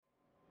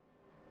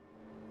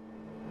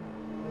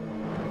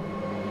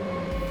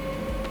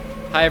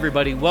Hi,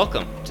 everybody.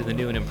 Welcome to the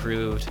new and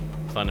improved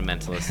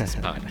Fundamentalists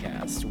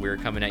podcast. We're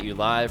coming at you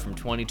live from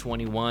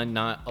 2021,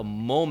 not a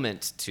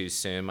moment too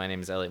soon. My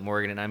name is Elliott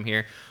Morgan, and I'm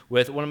here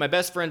with one of my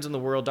best friends in the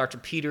world, Dr.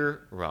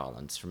 Peter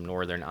Rollins from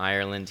Northern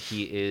Ireland.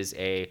 He is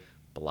a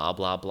blah,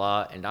 blah,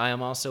 blah, and I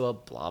am also a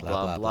blah,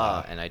 blah,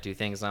 blah. And I do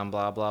things on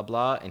blah, blah,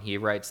 blah, and he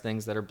writes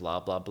things that are blah,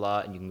 blah,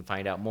 blah, and you can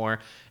find out more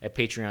at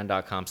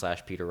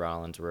patreon.com/Peter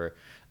Rollins or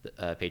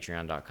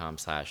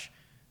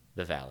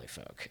patreon.com/The Valley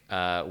Folk.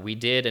 We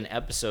did an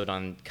episode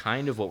on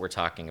kind of what we're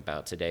talking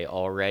about today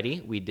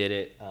already. We did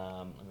it,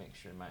 let me make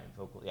sure my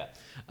vocal,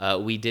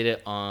 we did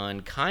it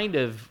on kind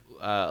of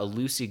a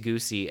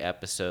loosey-goosey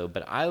episode,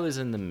 but I was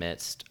in the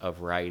midst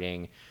of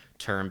writing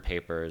term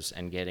papers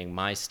and getting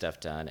my stuff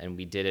done, and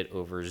we did it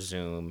over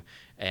Zoom,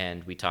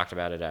 and we talked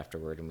about it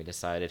afterward, and we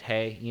decided,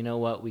 hey, you know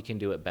what, we can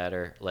do it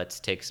better. Let's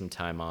take some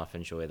time off,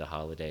 enjoy the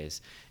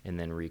holidays, and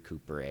then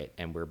recuperate,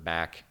 and we're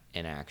back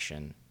in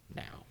action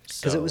now.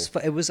 Because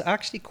it was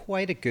actually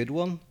quite a good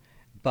one,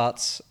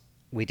 but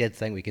we did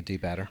think we could do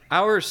better.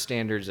 Our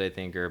standards, I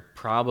think, are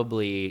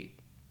probably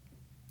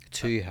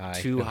too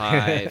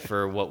high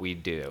for what we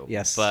do.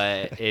 Yes,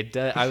 but it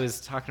does. I was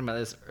talking about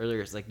this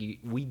earlier. It's like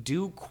we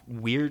do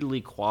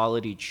weirdly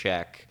quality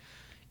check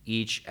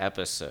each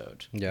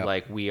episode. Yep.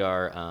 Like we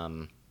are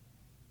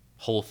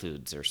Whole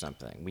Foods or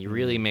something. We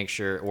really make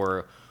sure.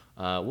 Or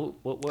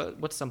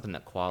what's something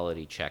that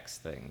quality checks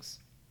things?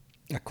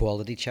 A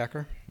quality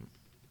checker.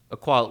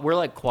 We're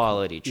like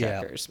quality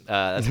checkers.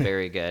 Yeah. That's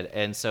very good.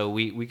 And so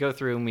we go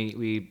through and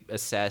we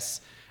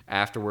assess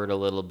afterward a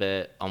little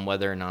bit on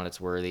whether or not it's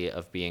worthy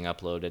of being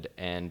uploaded.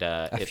 And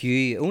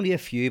only a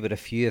few, but a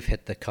few have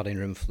hit the cutting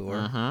room floor.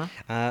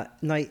 Uh-huh.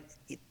 Now,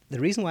 the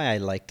reason why I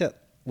liked it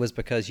was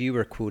because you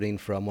were quoting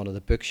from one of the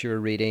books you were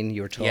reading.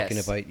 You were talking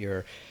about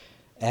your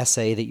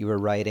essay that you were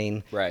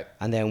writing, right?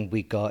 And then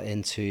we got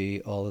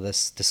into all of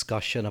this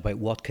discussion about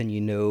what can you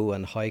know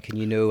and how can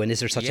you know, and is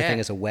there such a thing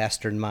as a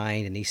Western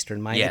mind and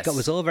Eastern mind? Yes. It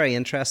was all very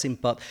interesting,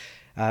 but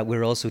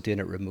we're also doing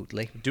it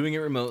remotely.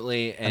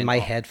 And my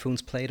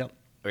headphones played up.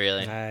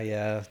 Really?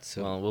 Yeah.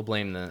 So. Well, we'll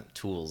blame the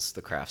tools,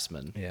 the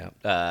craftsmen. Yeah.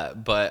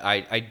 But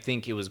I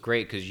think it was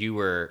great because you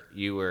were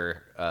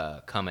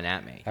coming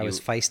at me. I was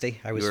feisty.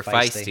 You were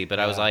feisty, but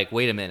I was like,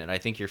 wait a minute. I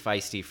think you're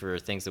feisty for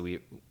things that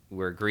we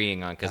were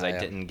agreeing on because I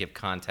didn't give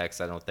context,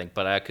 I don't think.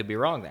 But I could be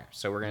wrong there.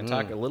 So we're going to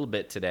talk a little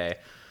bit today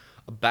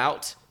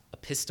about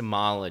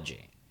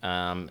epistemology.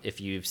 If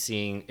you're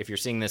seeing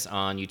this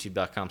on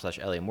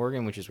youtube.com/Elliott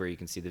Morgan, which is where you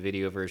can see the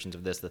video versions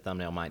of this, the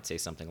thumbnail might say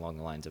something along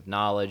the lines of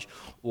knowledge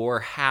or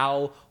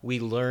how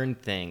we learn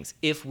things,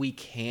 if we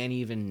can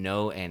even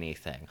know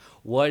anything.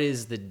 What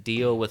is the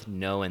deal with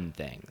knowing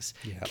things?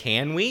 Yep.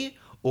 Can we?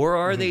 Or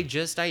are they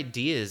just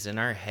ideas in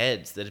our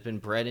heads that have been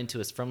bred into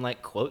us from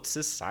like quote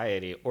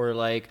society? Or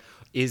like,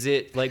 is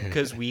it like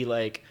because we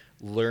like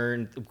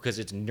learn because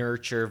it's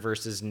nurture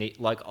versus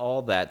like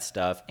all that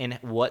stuff? And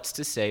what's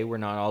to say we're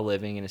not all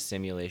living in a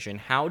simulation?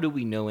 How do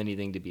we know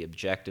anything to be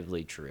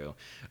objectively true?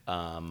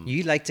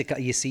 You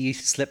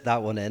slipped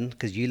that one in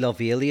because you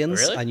love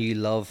aliens. Really? And you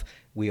love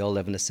we all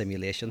live in a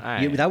simulation.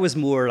 That was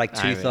more like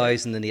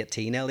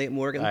 2018 Elliott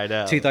Morgan. I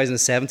know.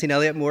 2017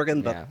 Elliott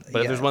Morgan. But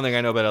if there's one thing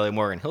I know about Elliott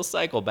Morgan, he'll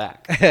cycle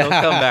back. He'll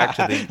come back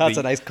to That's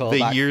a nice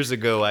callback. The years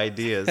ago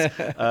ideas.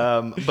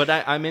 But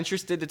I'm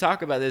interested to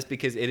talk about this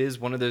because it is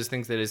one of those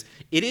things that is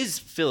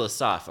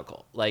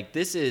philosophical. Like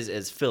this is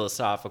as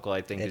philosophical,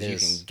 I think, as you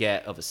can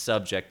get of a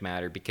subject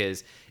matter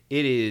because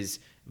it is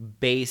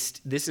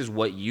based. This is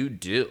what you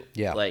do.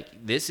 Yeah.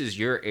 Like this is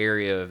your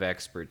area of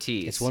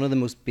expertise. It's one of the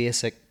most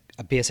basic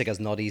is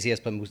not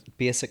easiest, but most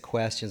basic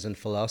questions in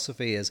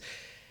philosophy is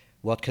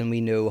what can we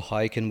know,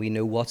 how can we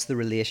know, what's the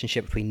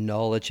relationship between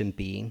knowledge and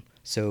being?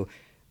 So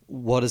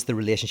what is the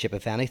relationship,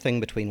 if anything,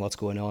 between what's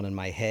going on in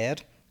my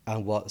head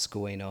and what's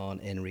going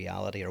on in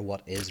reality, or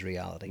what is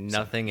reality?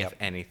 Nothing, if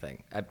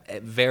anything.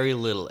 Very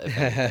little, if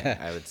anything,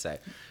 I would say.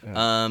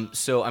 Yeah.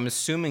 So I'm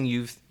assuming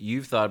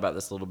you've thought about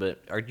this a little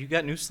bit. You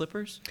got new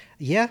slippers?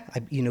 Yeah,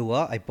 you know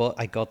what? I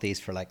got these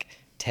for like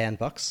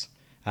 $10.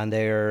 And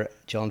they're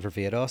John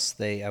Vervados.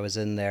 I was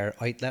in their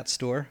outlet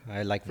store.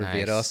 I like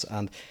Vervados, nice.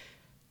 And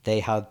they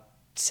had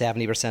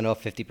 70%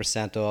 off,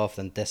 50% off,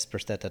 and this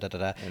percent.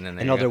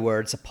 In other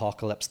words,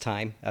 apocalypse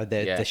time.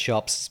 The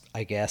shops,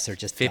 I guess, are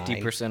just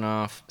 50%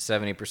 off,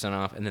 70%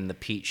 off, and then the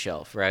Pete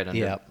shelf right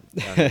under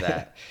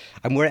that.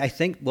 I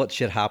think what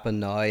should happen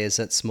now is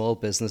that small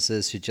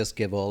businesses should just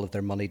give all of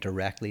their money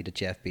directly to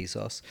Jeff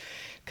Bezos,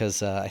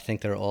 because I think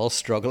they're all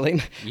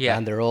struggling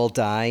and they're all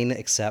dying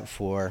except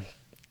for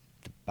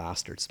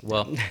bastards.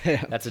 Well,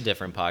 that's a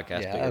different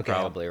podcast, but you're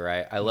probably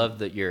right. I love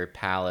that your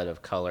palette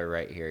of color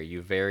right here.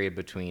 You vary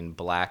between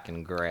black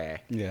and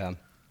gray. Yeah.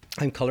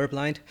 I'm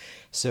colorblind,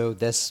 so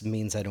this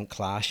means I don't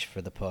clash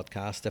for the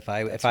podcast. If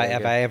I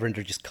ever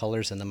introduce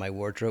colors into my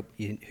wardrobe,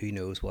 who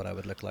knows what I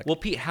would look like. Well,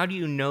 Pete, how do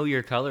you know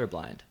you're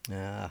colorblind?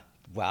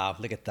 Wow,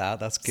 look at that.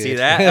 That's good. See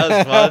that?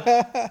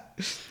 That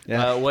was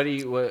fun.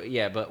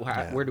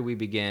 Where do we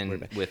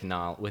begin with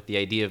the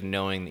idea of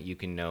knowing that you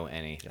can know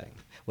anything?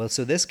 Well,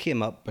 so this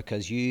came up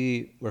because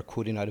you were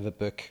quoting out of a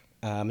book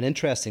an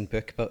interesting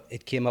book, but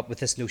it came up with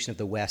this notion of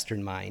the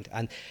Western mind.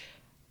 And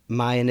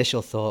my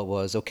initial thought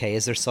was, okay,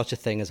 is there such a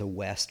thing as a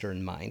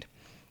Western mind?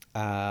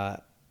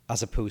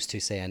 As opposed to,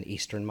 say, an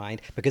Eastern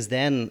mind? Because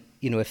then,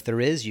 if there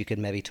is, you could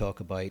maybe talk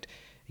about,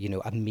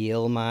 a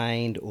male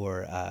mind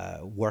or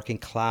a working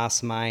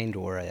class mind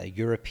or a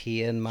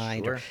European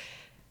mind. Sure.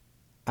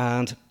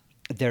 And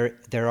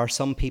there are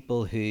some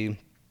people who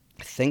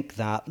think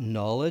that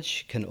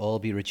knowledge can all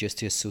be reduced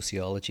to a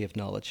sociology of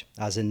knowledge.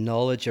 As in,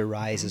 knowledge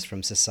arises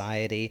from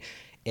society.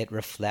 It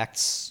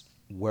reflects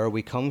where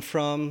we come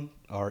from,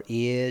 our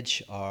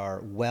age,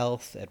 our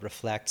wealth. It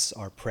reflects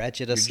our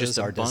prejudices, You're just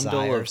a our bundle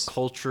desires. of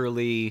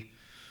culturally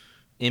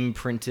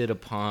imprinted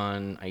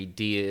upon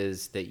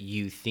ideas that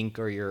you think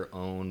are your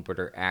own, but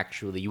are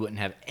actually, you wouldn't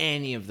have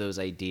any of those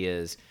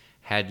ideas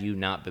had you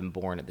not been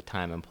born at the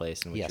time and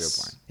place in which you were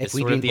born. If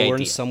we'd been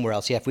born somewhere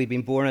else, if we'd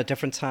been born at a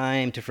different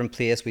time, different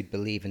place, we'd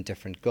believe in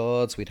different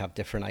gods, we'd have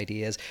different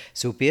ideas.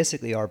 So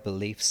basically our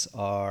beliefs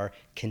are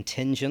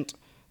contingent,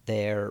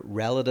 they're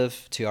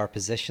relative to our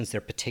positions, they're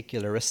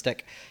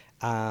particularistic,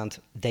 and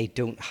they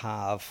don't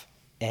have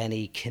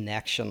any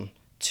connection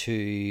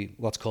to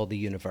what's called the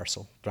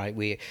universal,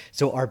 right?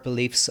 So our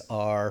beliefs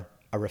are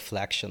a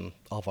reflection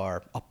of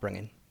our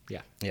upbringing.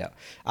 Yeah.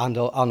 And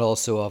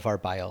also of our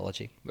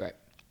biology. Right.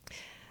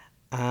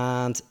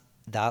 And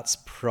that's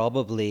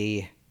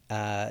probably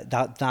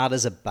that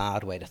is a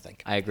bad way to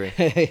think. I agree.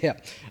 Yeah,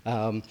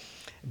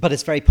 but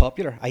it's very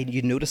popular.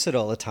 You notice it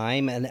all the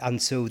time,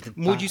 and so.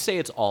 Would you say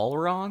it's all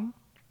wrong?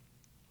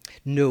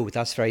 No,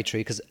 that's very true,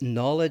 because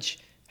knowledge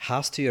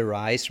has to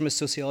arise from a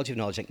sociology of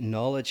knowledge. Like,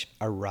 knowledge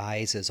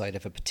arises out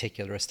of a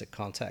particularistic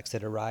context.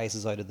 It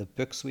arises out of the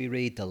books we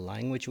read, the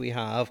language we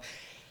have,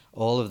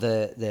 all of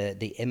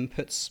the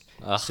inputs.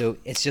 Ugh. So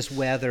it's just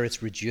whether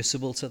it's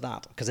reducible to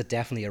that, because it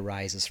definitely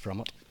arises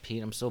from it.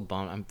 Pete, I'm so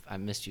bummed. I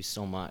missed you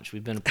so much.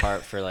 We've been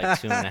apart for like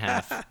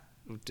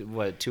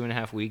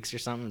 2.5 weeks or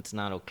something. It's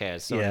not okay.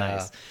 It's so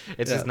nice.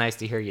 It's just nice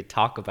to hear you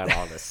talk about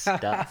all this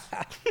stuff.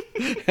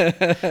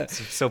 It's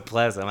so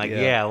pleasant. I'm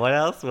like, what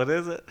else? What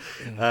is it?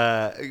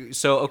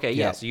 So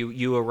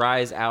you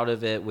arise out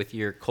of it with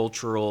your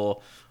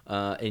cultural,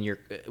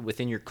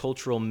 within your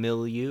cultural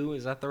milieu.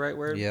 Is that the right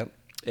word? Yep.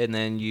 And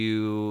then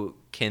you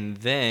can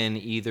then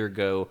either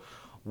go,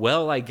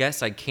 well, I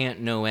guess I can't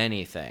know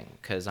anything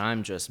because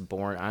I'm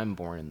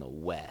born in the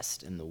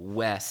West, and the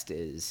West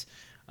is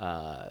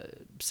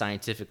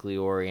scientifically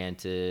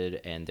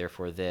oriented, and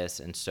therefore this,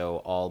 and so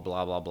all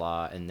blah blah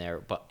blah,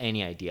 but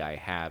any idea I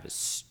have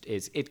is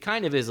it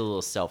kind of is a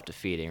little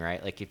self-defeating,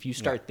 right? Like, if you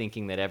start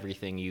thinking that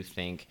everything you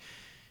think,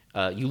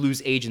 you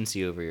lose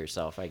agency over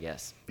yourself, I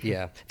guess.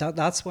 Yeah,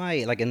 that's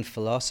why, like, in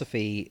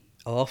philosophy,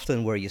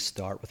 often where you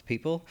start with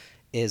people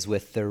is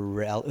with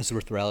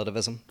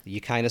relativism.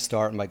 You kind of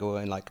start by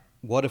going like,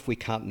 what if we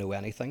can't know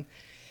anything?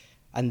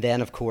 And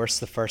then, of course,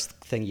 the first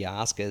thing you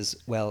ask is,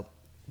 well,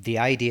 the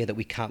idea that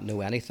we can't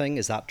know anything,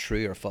 is that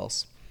true or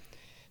false?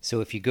 So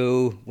if you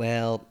go,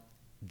 well,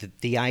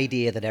 the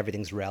idea that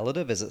everything's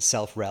relative, is it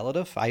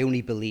self-relative? I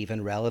only believe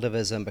in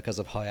relativism because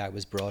of how I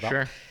was brought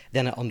up.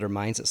 Then it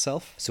undermines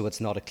itself, so it's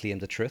not a claim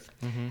to truth.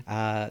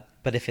 Mm-hmm.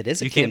 But if it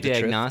is a claim to truth... You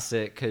can't be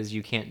agnostic because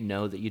you can't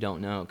know that you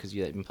don't know, because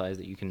that implies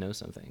that you can know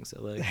something.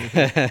 So, like,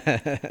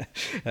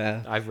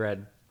 I've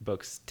read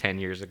books 10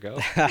 years ago.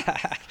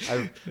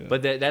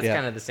 But that's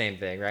kind of the same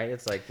thing, right?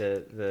 It's like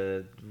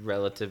the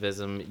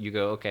relativism. You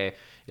go, okay,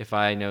 if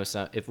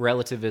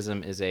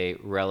relativism is a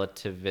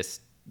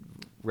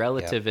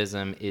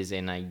relativism is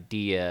an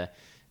idea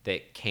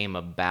that came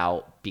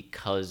about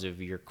because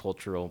of your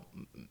cultural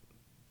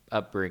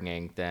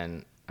upbringing,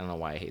 then I don't know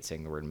why I hate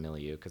saying the word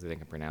milieu, because I think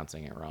I'm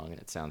pronouncing it wrong and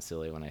it sounds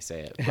silly when I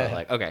say it. But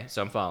like, okay,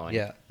 so I'm following.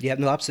 Yeah,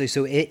 no, absolutely.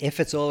 So if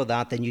it's all of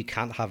that, then you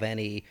can't have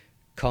any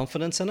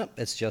confidence in it.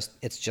 It's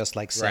just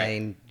like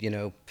saying,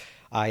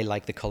 I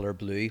like the color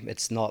blue.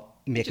 It's not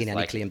making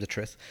any claim to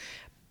truth.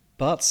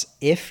 But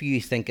if you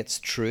think it's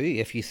true,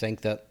 if you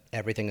think that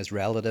everything is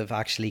relative,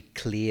 actually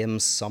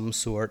claims some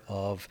sort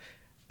of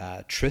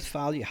truth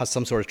value, has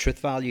some sort of truth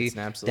value,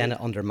 then it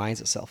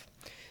undermines itself.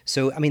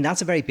 So, I mean,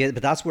 that's a very big,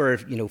 but that's where,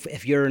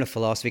 if you're in a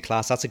philosophy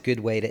class, that's a good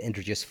way to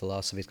introduce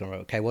philosophy. It's going,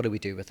 okay, what do we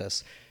do with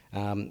this?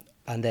 And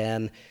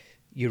then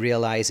you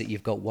realize that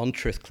you've got one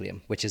truth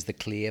claim, which is the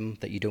claim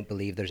that you don't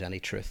believe there's any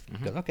truth.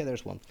 Mm-hmm. You go, okay,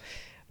 there's one.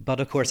 But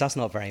of course, that's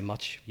not very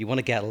much. You want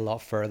to get a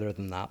lot further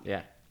than that.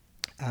 Yeah.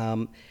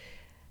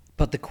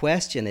 But the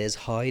question is,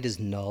 how does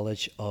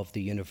knowledge of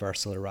the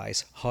universal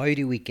arise? How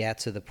do we get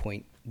to the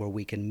point where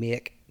we can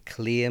make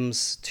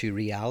claims to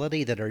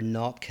reality that are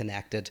not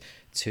connected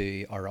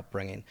to our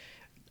upbringing?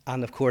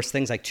 And of course,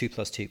 things like 2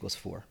 + 2 =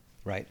 4,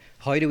 right?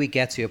 How do we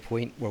get to a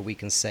point where we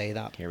can say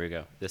that? Here we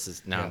go. This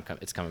is now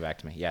it's coming back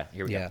to me. Yeah,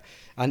 here we go.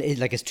 And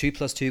is 2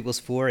 + 2 =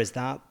 4, is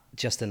that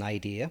just an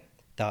idea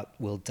that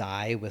will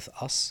die with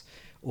us?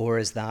 Or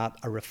is that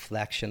a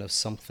reflection of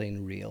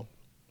something real?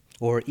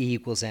 Or E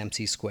 =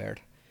 mc²?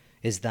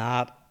 Is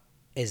that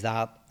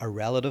a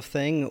relative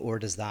thing, or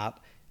does that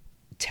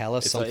tell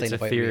us something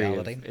about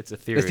reality? It's a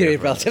theory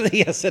of relativity.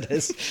 Yes, it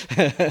is.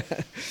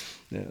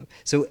 No.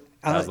 So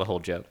That was the whole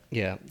joke.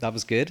 Yeah, that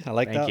was good. I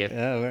like Thank that. you.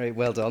 Yeah, very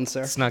well done,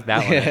 sir. Snuck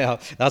that one in. Yeah,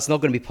 that's not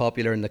going to be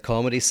popular in the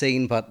comedy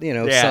scene, but you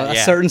know, Yeah, a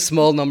yeah. certain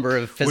small number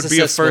of Would physicists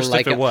be a first will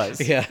like if it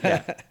was. Yeah.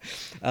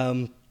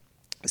 Yeah.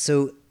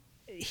 So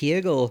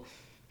Hegel,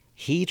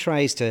 he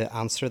tries to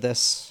answer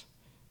this,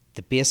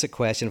 the basic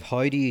question of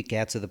how do you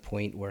get to the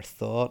point where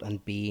thought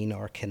and being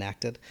are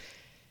connected?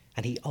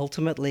 And he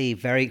ultimately,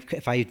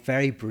 if I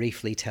very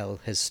briefly tell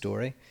his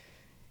story,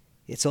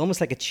 it's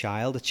almost like a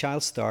child. A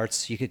child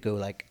starts, you could go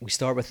like, we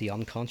start with the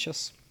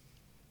unconscious,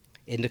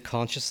 into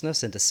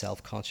consciousness, into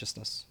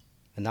self-consciousness.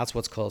 And that's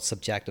what's called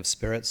subjective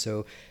spirit.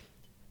 So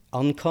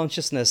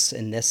unconsciousness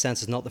in this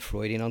sense is not the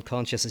Freudian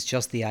unconscious. It's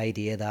just the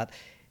idea that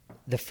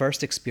the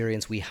first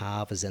experience we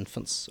have as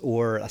infants,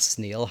 or a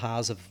snail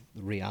has of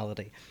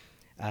reality,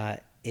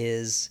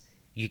 is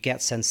you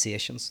get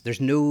sensations. There's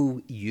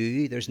no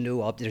you, there's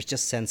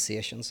just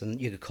sensations.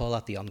 And you could call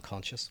that the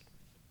unconscious.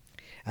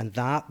 And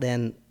that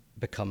then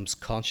becomes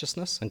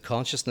consciousness. And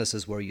consciousness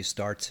is where you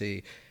start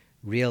to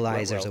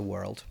realize there's a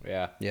world.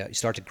 Yeah. Yeah. You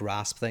start to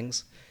grasp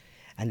things.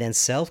 And then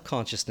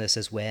self-consciousness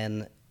is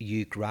when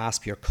you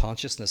grasp your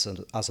consciousness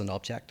as an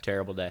object.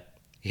 Terrible day.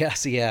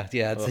 Yes, yeah.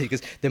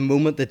 Because the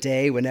moment, the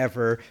day,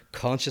 whenever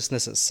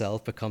consciousness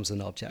itself becomes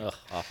an object. Ugh,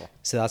 awful.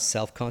 So that's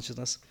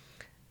self-consciousness.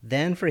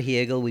 Then for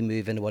Hegel, we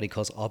move into what he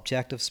calls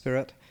objective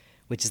spirit,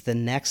 which is the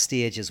next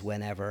stage is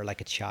whenever,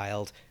 like a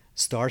child,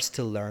 starts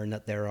to learn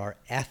that there are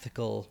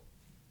ethical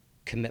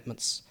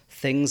commitments,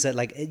 things that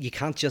like you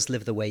can't just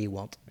live the way you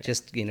want. Yeah.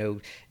 Just, you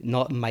know,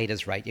 not might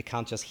is right. You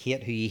can't just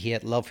hate who you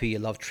hate, love who you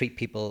love, treat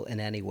people in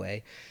any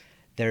way.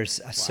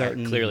 There's a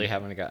certain... I clearly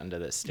haven't gotten to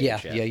this stage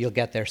yet. Yeah, you'll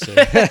get there soon.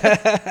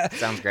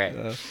 Sounds great.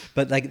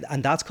 But like,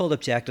 and that's called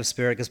objective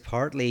spirit because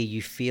partly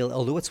you feel,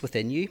 although it's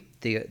within you,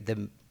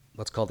 the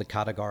what's called the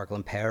categorical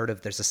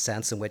imperative, there's a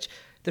sense in which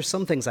there's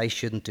some things I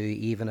shouldn't do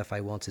even if I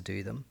want to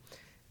do them.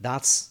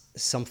 That's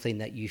something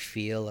that you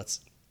feel that's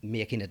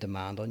making a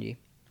demand on you.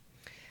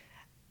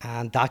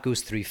 And that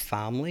goes through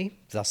family.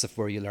 That's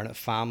where you learn it.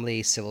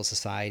 Family, civil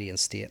society, and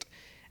state.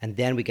 And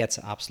then we get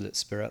to absolute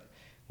spirit,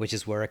 which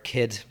is where a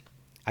kid...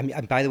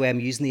 and by the way, I'm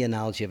using the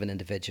analogy of an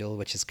individual,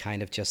 which is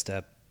kind of just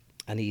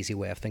an easy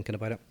way of thinking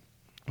about it.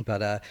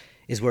 But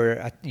is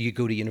where you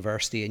go to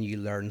university and you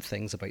learn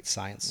things about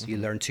science. Mm-hmm. You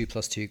learn 2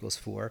 + 2 =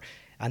 4.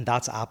 And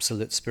that's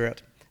absolute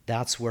spirit.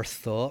 That's where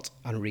thought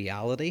and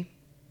reality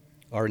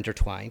are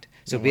intertwined.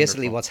 So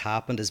basically what's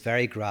happened is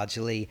very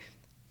gradually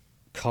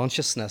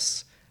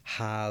consciousness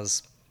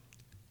has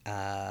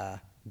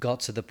got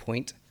to the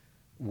point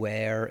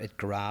where it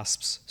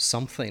grasps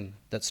something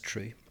that's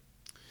true.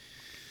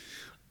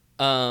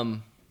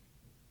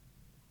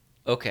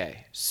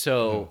 Okay,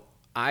 so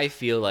I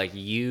feel like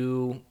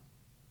you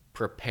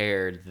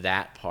prepared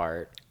that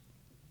part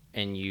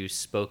and you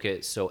spoke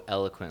it so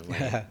eloquently,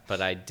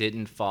 but I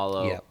didn't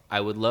follow. Yep. I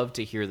would love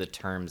to hear the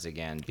terms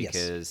again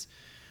because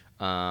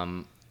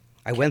I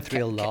went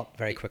through a lot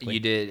very quickly. You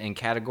did, and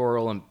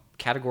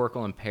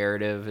categorical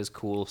imperative is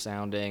cool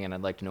sounding, and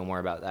I'd like to know more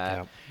about that.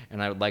 Yeah.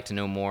 And I would like to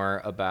know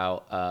more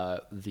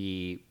about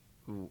the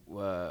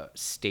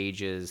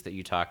stages that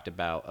you talked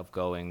about of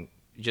going.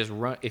 Just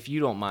run, if you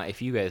don't mind.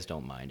 If you guys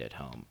don't mind at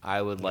home,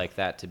 I would like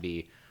that to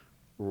be.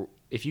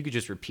 If you could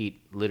just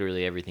repeat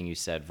literally everything you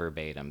said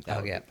verbatim. That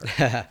would be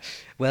perfect.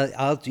 Well,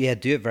 I'll do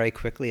it very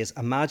quickly. Is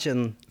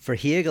imagine for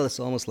Hegel, it's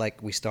almost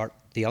like we start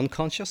the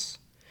unconscious,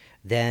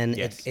 then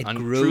it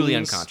grows. Truly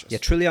unconscious. Yeah,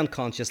 truly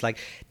unconscious. Like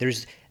there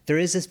is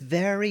this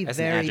very As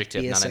very an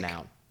adjective, basic, not a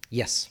noun.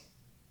 Yes.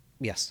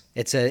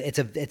 It's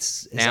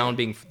noun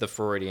being the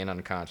Freudian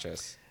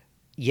unconscious.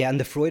 Yeah, and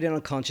the Freudian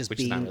unconscious which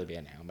being... is not really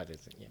a noun, but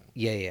it's, you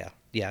know.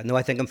 Yeah. No,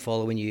 I think I'm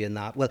following you in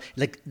that. Well,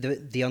 like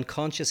the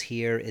unconscious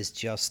here is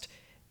just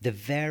the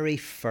very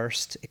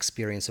first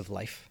experience of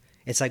life.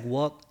 It's like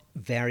what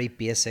very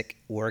basic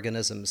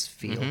organisms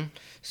feel. Mm-hmm.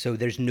 So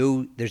there's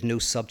no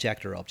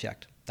subject or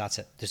object. That's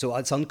it. So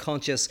it's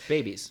unconscious.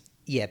 Babies.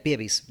 Yeah,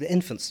 babies,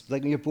 infants.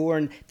 Like when you're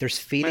born, there's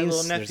feelings. My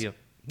little nephew.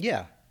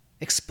 Yeah.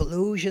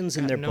 Explosions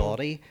in their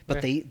body,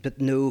 but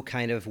no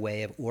kind of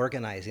way of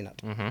organizing it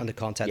and the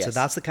content. Yes.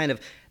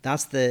 So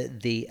that's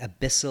the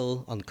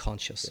abyssal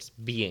unconscious. Yes.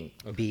 Being.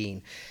 Okay.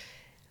 Being.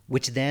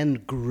 Which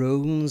then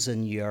groans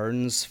and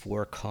yearns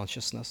for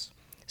consciousness.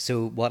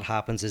 So what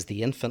happens is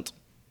the infant,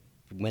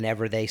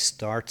 whenever they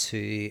start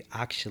to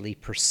actually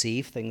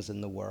perceive things in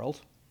the world,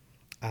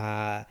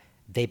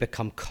 they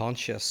become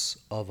conscious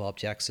of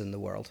objects in the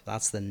world.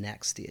 That's the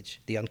next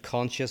stage. The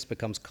unconscious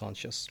becomes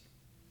conscious.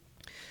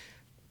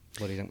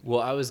 What do you think?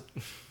 Well, I was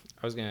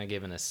going to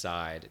give an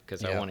aside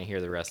because I want to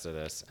hear the rest of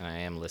this, and I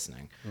am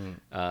listening.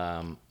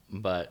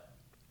 But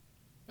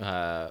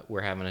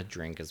we're having a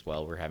drink as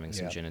well. We're having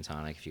some Yeah. gin and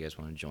tonic. If you guys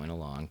want to join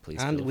along,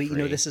 please And feel we,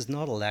 free. this is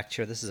not a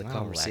lecture. This is a Not a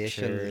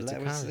conversation. lecture, it's a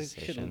Let- we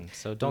conversation. shouldn't-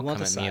 So we don't want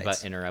come the at me about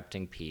sides.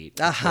 interrupting Pete.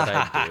 That's what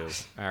I do.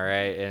 All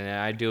right, and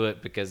I do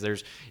it because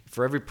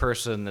for every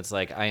person that's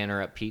like I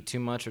interrupt Pete too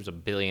much, there's a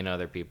billion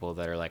other people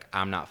that are like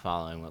I'm not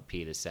following what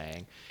Pete is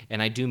saying,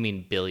 and I do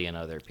mean billion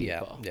other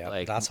people. Yeah.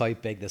 Like That's how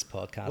big this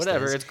podcast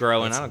whatever, is. it's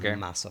growing. I don't care.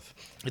 Massive.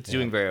 it's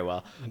doing very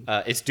well.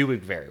 It's doing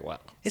very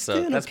well. It's so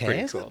doing that's okay.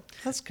 pretty isn't cool. it?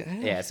 That's good.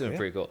 Yeah, it's doing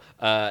pretty cool.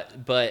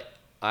 But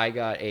I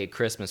got a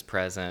Christmas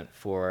present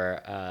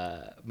for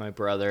my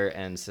brother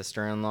and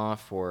sister-in-law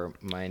for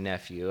my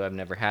nephew. I've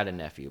never had a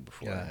nephew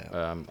before,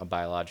 Yeah. A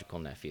biological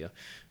nephew,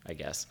 I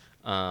guess.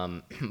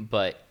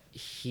 But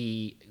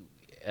he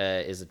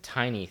is a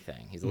tiny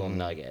thing. He's a little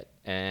nugget,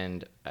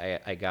 and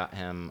I got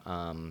him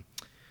a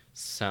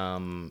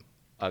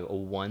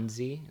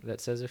onesie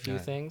that says a few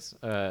things.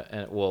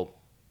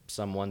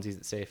 Some onesies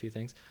that say a few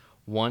things.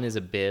 One is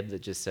a bib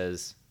that just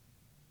says,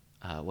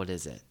 what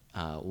is it?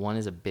 One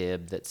is a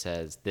bib that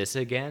says "this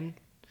again,"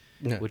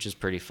 which is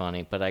pretty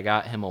funny. But I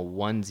got him a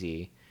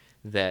onesie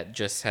that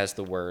just has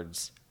the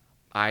words,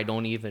 "I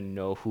don't even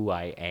know who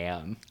I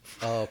am."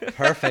 Oh,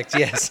 perfect.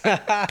 Yes.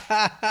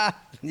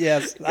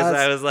 Yes. Because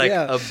I was like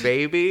yeah. a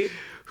baby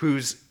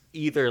who's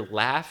either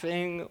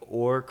laughing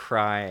or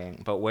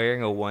crying, but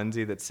wearing a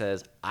onesie that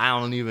says "I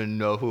don't even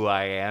know who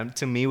I am"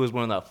 to me was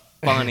one of the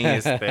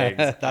funniest things.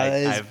 That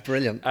is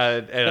brilliant.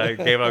 And I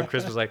gave on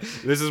Christmas like,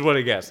 this is what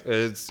it gets.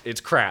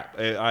 It's crap.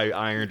 I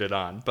ironed it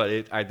on,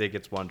 but I think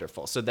it's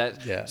wonderful. So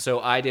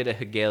so I did a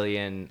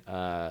Hegelian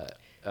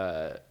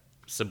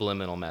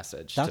subliminal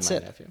message That's to my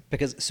it. nephew.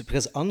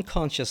 Because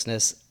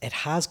unconsciousness, it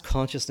has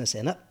consciousness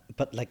in it,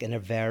 but like in a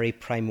very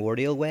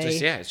primordial way.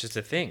 It's just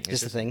a thing. It's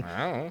Just a thing. I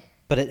don't know.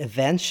 But it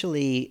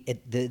eventually,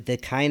 the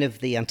kind of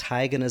the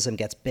antagonism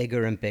gets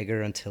bigger and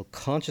bigger until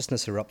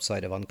consciousness erupts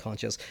out of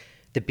unconscious.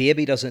 The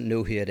baby doesn't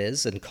know who it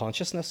is in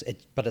consciousness,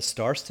 but it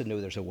starts to know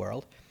there's a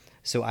world.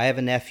 So I have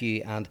a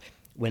nephew, and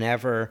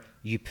whenever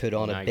you put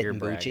on Now a you're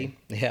Bitmoji,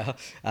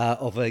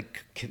 of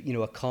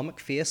a comic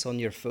face on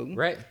your phone,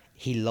 Right.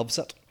 he loves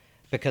it.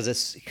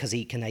 Because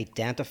he can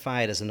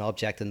identify it as an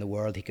object in the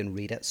world. He can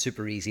read it.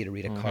 Super easy to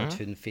read a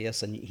cartoon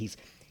face, and he's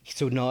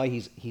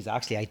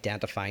actually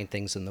identifying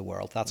things in the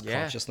world. That's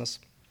consciousness.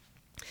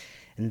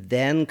 And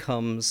then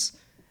comes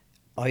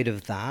out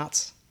of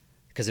that,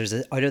 because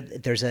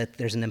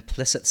there's an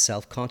implicit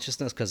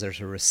self-consciousness, because there's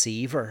a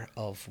receiver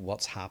of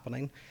what's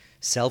happening.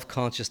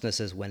 Self-consciousness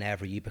is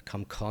whenever you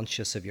become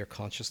conscious of your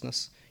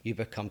consciousness. You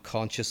become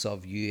conscious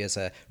of you as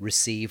a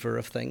receiver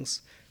of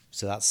things.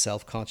 So that's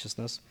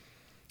self-consciousness.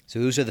 So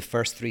those are the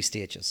first three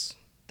stages.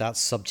 That's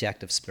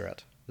subjective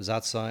spirit. Does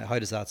that sound? How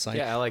does that sound?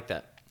 Yeah, I like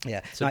that.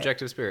 Yeah.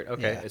 Subjective spirit.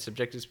 Okay, Yeah. a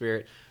subjective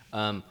spirit.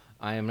 I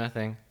am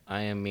nothing.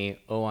 I am me.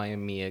 Oh, I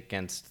am me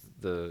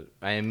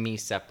I am me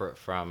separate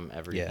from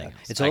everything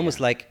else. It's almost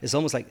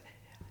like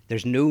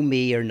there's no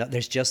me or no.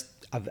 There's just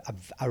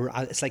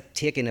it's like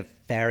taking a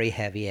very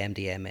heavy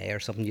MDMA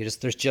or something.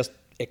 There's just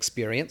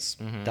experience.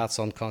 That's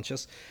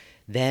unconscious.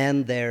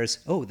 Then there's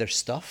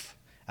stuff,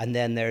 and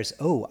then there's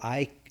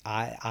I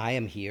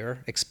am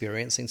here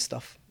experiencing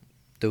stuff.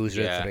 Those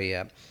are the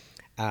three.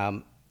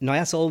 Now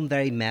that's all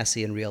very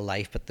messy in real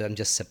life, but I'm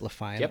just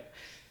simplifying it.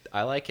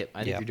 I like it.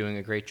 I think you're doing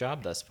a great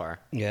job thus far.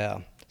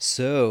 Yeah.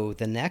 So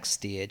the next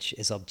stage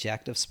is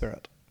objective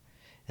spirit.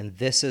 And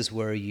this is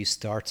where you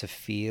start to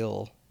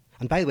feel,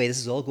 and by the way, this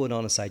is all going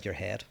on inside your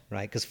head,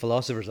 right? Because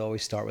philosophers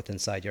always start with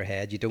inside your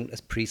head. You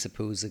don't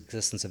presuppose the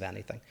existence of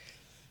anything.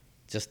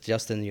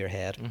 Just in your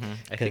head.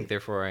 I think,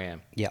 therefore I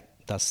am. Yeah,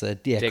 that's the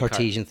Descartes.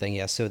 Cartesian thing.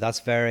 Yeah, so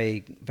that's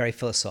very, very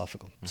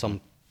philosophical.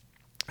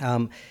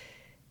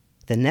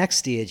 The next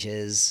stage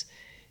is,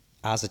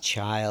 as a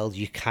child,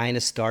 you kind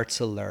of start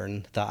to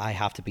learn that I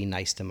have to be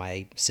nice to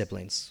my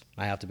siblings.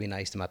 I have to be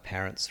nice to my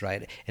parents,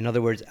 right? In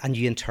other words, and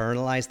you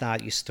internalize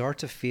that. You start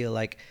to feel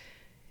like,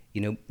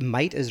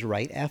 might is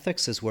right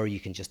ethics is where you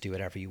can just do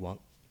whatever you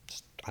want.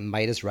 And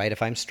might is right.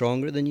 If I'm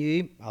stronger than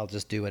you, I'll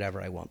just do whatever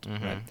I want,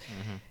 right?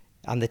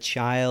 And the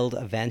child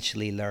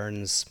eventually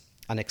learns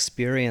and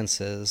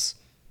experiences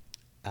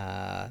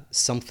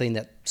something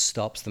that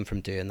stops them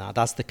from doing that.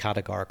 That's the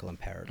categorical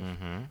imperative,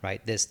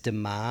 right? This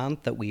demand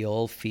that we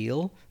all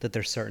feel that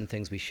there's certain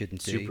things we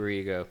shouldn't do.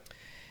 Superego.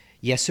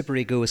 Yes,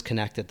 superego is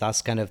connected.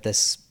 That's kind of the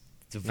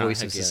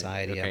voice of Hegelian.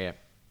 society. Okay,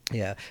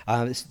 yeah.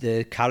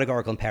 The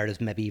categorical imperative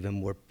is maybe even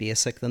more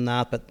basic than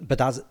that, but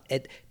that's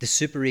it. The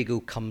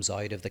superego comes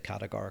out of the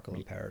categorical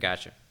imperative.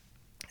 Gotcha.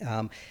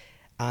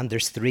 And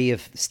there's three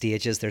of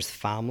stages. There's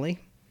family,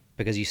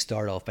 because you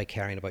start off by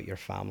caring about your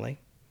family,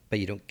 but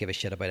you don't give a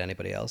shit about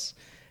anybody else.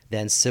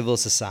 Then civil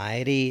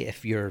society,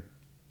 if you're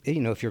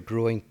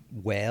growing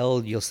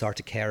well, you'll start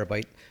to care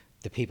about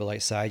the people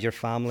outside your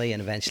family,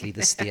 and eventually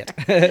the state.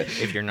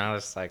 If you're not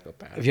a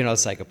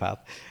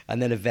psychopath.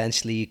 And then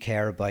eventually you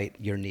care about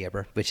your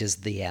neighbor, which is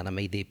the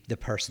enemy, the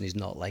person who's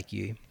not like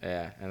you.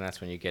 Yeah, and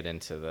that's when you get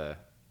into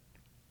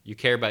you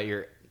care about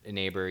your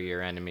neighbor,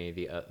 your enemy,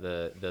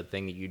 the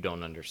thing that you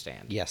don't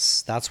understand.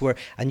 Yes, that's where,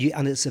 and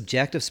it's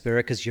objective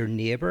spirit, because your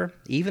neighbor,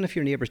 even if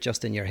your neighbor's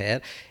just in your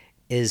head,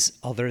 is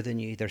other than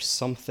you. There's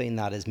something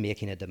that is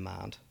making a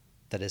demand,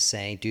 that is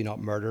saying, "Do not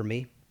murder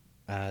me."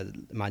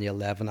 Emmanuel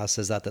Levinas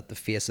says that the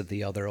face of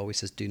the other always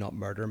says, "Do not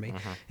murder me."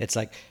 It's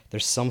like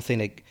there's something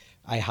like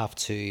I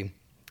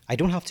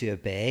don't have to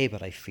obey,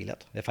 but I feel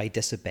it. If I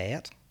disobey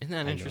it, Isn't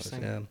that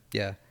interesting?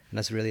 Yeah, and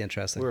that's really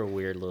interesting. We're a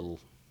weird little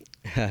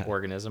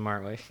organism,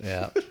 aren't we?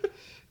 Yeah,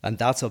 and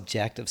that's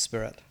objective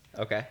spirit.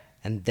 Okay.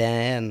 And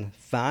then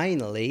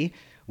finally,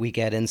 we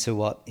get into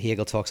what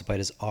Hegel talks about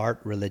as art,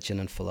 religion,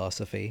 and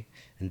philosophy,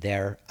 and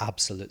their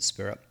absolute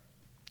spirit.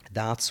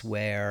 That's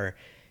where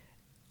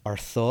our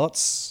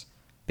thoughts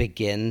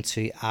begin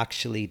to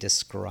actually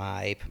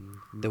describe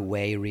the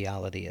way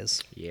reality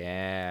is.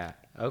 Yeah.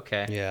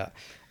 Okay. Yeah.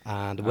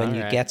 And when All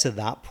you right. get to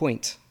that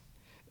point,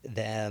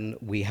 then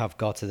we have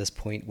got to this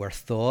point where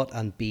thought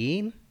and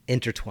being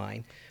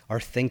intertwine. Our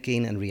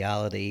thinking and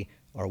reality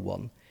are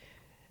one.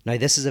 Now,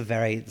 it's a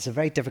very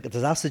difficult,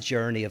 that's the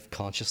journey of I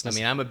consciousness.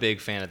 mean, I'm a big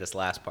fan of this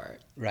last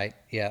part. Right,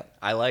 yeah.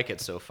 I like it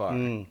so far.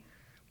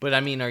 But I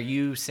mean, are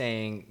you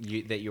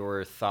saying that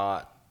your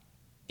thought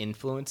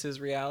influences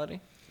reality?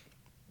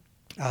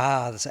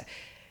 When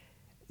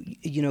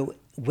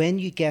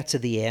you get to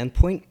the end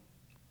point,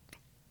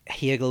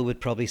 Hegel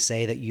would probably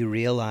say that you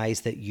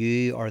realize that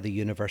you are the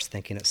universe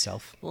thinking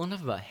itself. Well,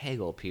 enough about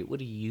Hegel, Pete. What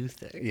do you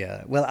think?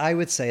 Yeah, well, I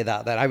would say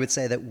that I would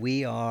say that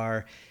we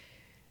are,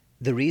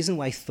 the reason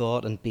why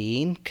thought and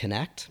being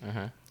connect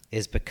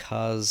is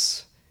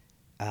because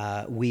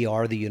we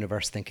are the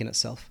universe thinking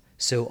itself.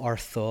 So our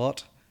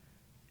thought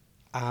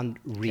and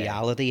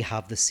reality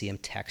have the same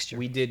texture.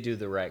 We did do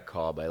the right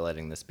call by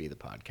letting this be the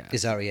podcast.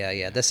 Is that,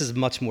 yeah. This is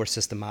much more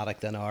systematic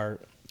than our.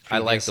 I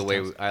like the way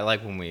attempts. I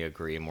like when we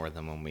agree more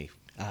than when we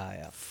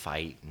Yeah.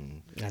 fight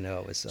and I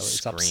know it's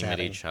scream upsetting. at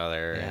each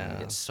other Yeah. and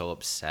get so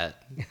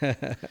upset.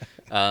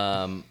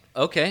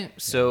 Okay,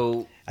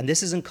 so And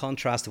this is in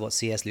contrast to what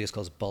C.S. Lewis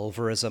calls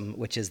bulverism,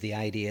 which is the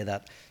idea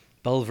that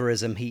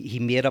bulverism, he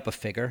made up a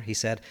figure. He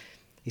said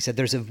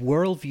there's a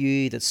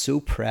worldview that's so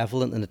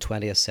prevalent in the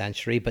 20th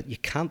century, but you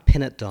can't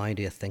pin it down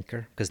to a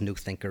thinker, because no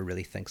thinker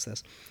really thinks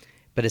this.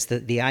 But it's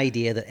the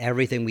idea that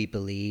everything we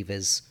believe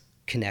is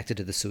connected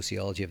to the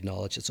sociology of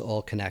knowledge. It's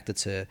all connected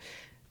to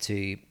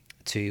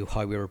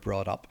how we were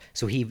brought up.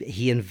 So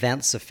he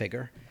invents a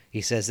figure.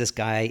 He says this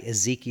guy,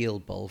 Ezekiel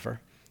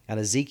Bulver. And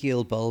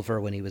Ezekiel Bulver,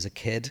 when he was a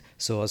kid,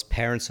 saw his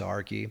parents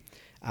argue,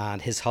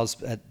 and his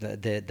husband,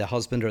 the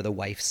husband or the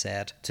wife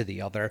said to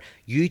the other,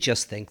 "You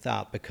just think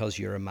that because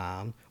you're a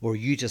man, or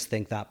you just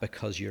think that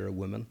because you're a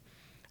woman."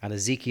 And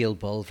Ezekiel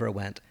Bulver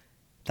went,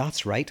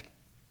 "That's right.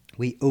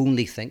 We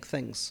only think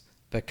things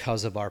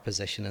because of our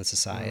position in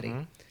society."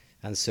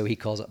 And so he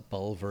calls it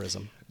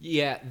bulverism.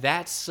 yeah,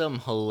 that's some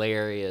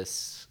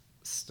hilarious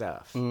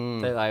stuff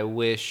that I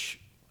wish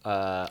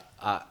I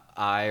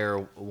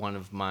or one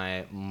of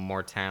my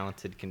more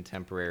talented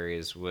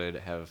contemporaries would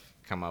have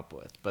come up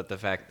with. But the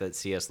fact that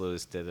C.S.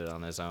 Lewis did it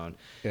on his own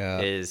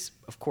is,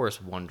 of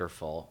course,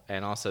 wonderful.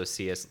 And also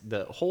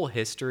the whole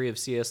history of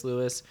C.S.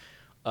 Lewis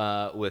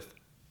with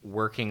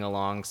working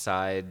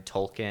alongside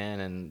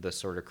Tolkien and the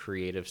sort of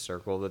creative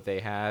circle that they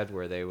had,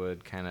 where they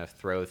would kind of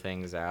throw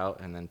things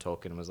out, and then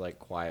Tolkien was like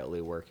quietly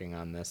working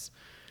on this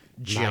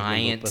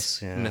giant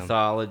opus, yeah.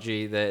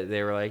 mythology that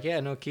they were like,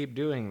 yeah, no, keep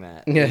doing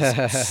that.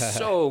 It's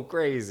so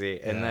crazy.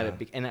 And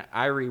and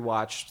I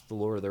rewatched The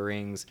Lord of the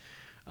Rings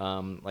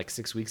like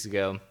 6 weeks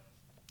ago,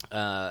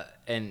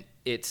 and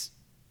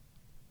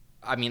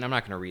I mean, I'm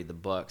not going to read the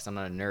books. I'm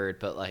not a nerd,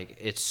 but like,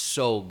 it's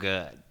so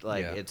good.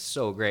 Like, it's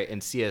so great.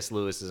 And C.S.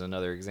 Lewis is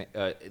another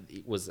example.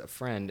 Was a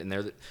friend,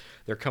 and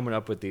they're coming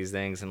up with these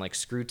things. And like,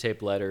 Screw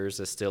Tape Letters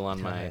is still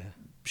on my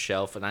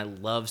shelf, and I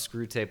love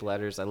Screw Tape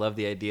Letters. I love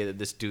the idea that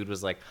this dude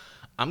was like,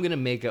 I'm going to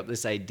make up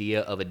this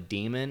idea of a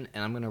demon,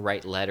 and I'm going to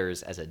write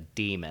letters as a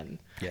demon.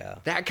 Yeah.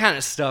 That kind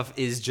of stuff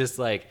is just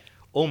like,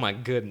 oh my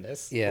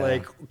goodness. Yeah.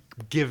 Like,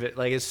 give it.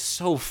 Like, it's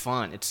so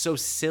fun. It's so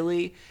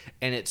silly,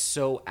 and it's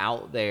so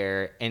out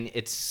there, and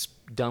it's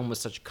done with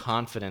such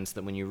confidence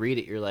that when you read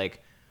it, you're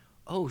like,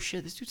 oh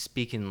shit, this dude's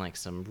speaking like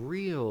some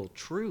real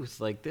truth.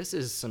 Like, this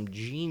is some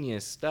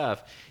genius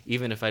stuff.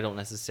 Even if I don't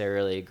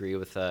necessarily agree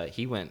with,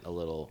 he went a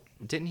little,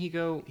 didn't he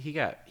go, he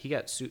got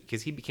sued,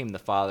 because he became the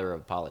father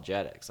of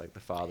apologetics, like the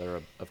father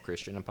of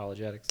Christian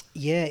apologetics.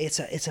 Yeah, it's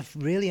a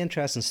really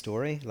interesting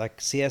story. Like,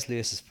 C.S.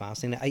 Lewis is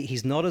fascinating.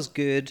 He's not as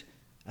good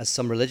as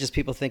some religious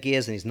people think he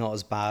is, and he's not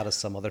as bad as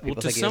some other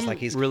people think he is. Like,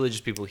 he's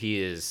religious people,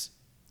 he is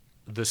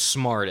the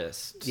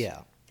smartest.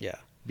 Yeah.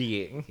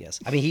 Being. Yes.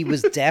 I mean, he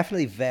was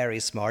definitely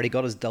very smart. He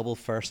got his double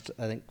first,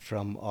 I think,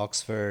 from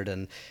Oxford.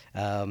 And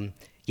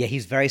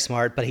he's very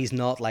smart, but he's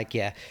not like,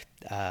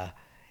 I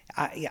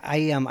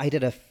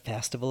did a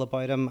festival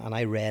about him, and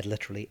I read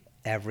literally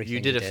everything. You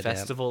did a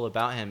festival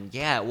about him?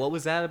 Yeah. What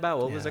was that about?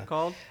 What was it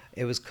called?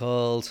 It was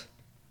called,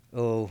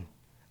 I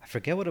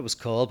forget what it was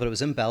called, but it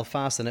was in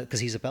Belfast, and because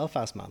he's a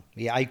Belfast man.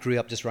 Yeah, I grew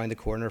up just around the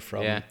corner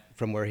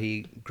from where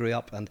he grew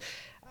up, and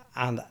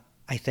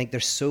I think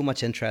there's so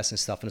much interesting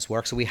stuff in his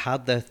work. So we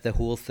had the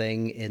whole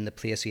thing in the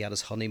place he had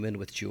his honeymoon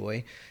with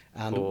Joy,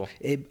 and Cool.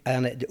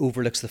 it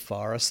overlooks the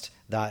forest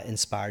that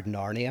inspired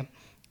Narnia,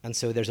 and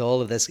so there's all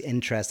of this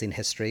interesting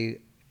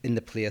history in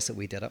the place that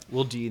we did it.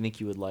 Well, do you think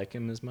you would like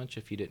him as much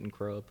if you didn't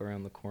grow up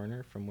around the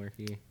corner from where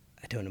he?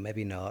 I don't know,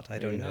 maybe not. I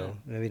Maybe don't know, not.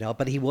 maybe not.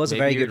 But he was Maybe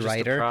a very you're good just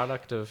writer. A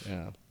product of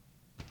Yeah.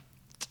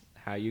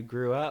 how you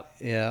grew up.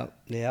 Yeah,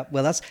 yeah.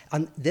 Well,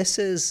 this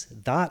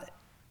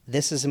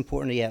is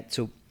important. Yeah.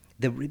 So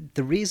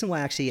the reason why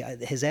actually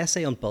his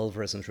essay on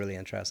Bulverism is really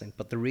interesting,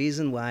 but the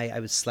reason why I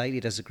would slightly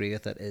disagree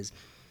with it is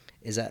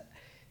that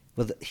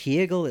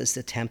Hegel is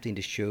attempting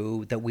to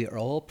show that we are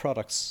all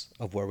products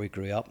of where we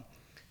grew up,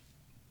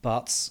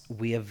 but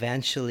we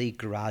eventually,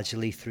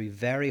 gradually, through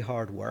very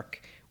hard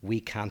work, we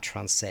can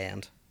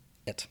transcend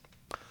it.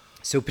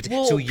 So Pete,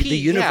 the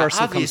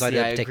universal comes out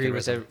of a particular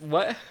reason.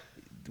 What?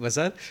 Was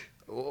that?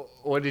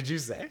 What did you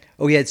say?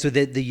 Oh yeah, so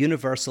the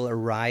universal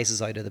arises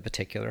out of the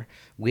particular.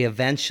 We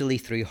eventually,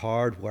 through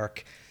hard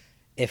work,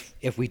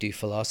 if we do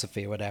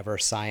philosophy or whatever,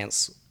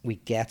 science, we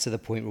get to the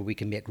point where we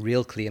can make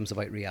real claims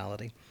about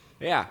reality.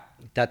 Yeah.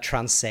 That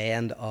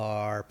transcend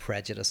our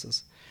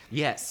prejudices.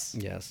 Yes.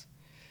 Yes.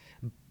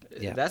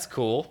 Yeah. That's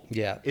cool.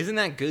 Yeah. Isn't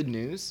that good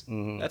news?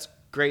 Mm-hmm. That's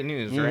great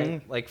news,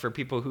 right? Like for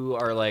people who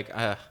are like,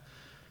 I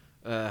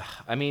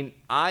mean,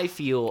 I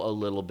feel a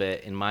little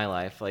bit in my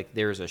life like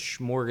there's a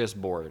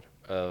smorgasbord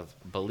of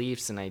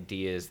beliefs and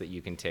ideas that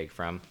you can take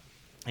from.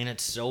 And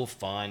it's so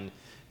fun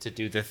to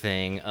do the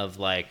thing of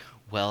like,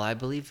 well, I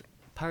believe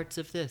parts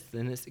of this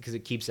and this, because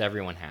it keeps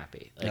everyone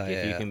happy. Like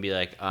if you can be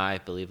like, I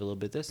believe a little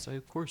bit this,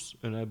 of course,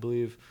 and I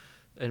believe,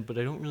 but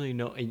I don't really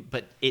know.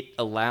 But it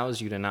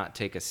allows you to not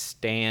take a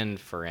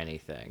stand for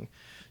anything.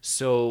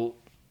 So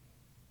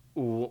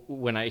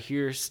when I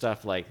hear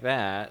stuff like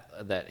that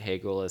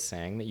Hegel is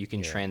saying, that you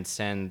can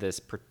transcend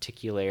this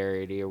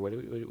particularity, or what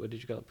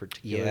did you call it?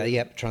 Particularity?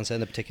 Yeah,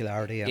 transcend the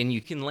particularity. Yeah. And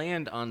you can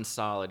land on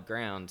solid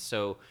ground.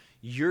 So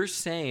you're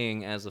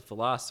saying, as a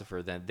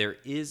philosopher, that there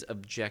is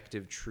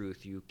objective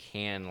truth you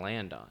can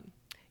land on.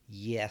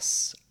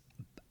 Yes,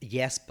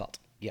 but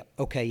yeah,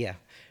 okay, yeah.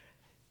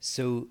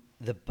 So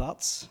the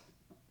but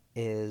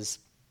is.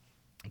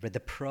 But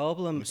the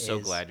problem is... I'm so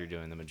glad you're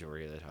doing the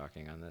majority of the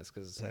talking on this,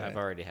 because I've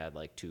already had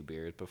like 2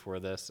 beers before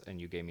this, and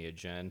you gave me a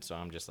gin, so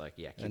I'm just like,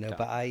 yeah, keep talking.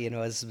 But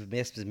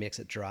this makes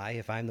it dry.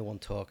 If I'm the one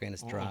talking,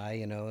 it's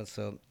dry,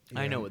 so...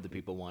 I know what the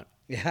people want.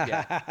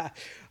 Yeah.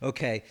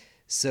 Okay,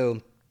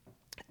 so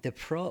the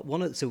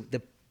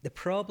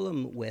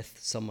problem with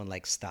someone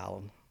like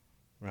Stalin,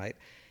 right,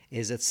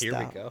 is it Here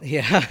we go.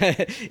 Yeah.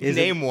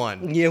 Name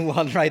one. Name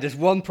one, right. There's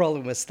one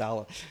problem with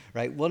Stalin,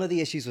 right? One of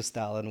the issues with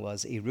Stalin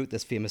was he wrote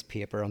this famous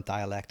paper on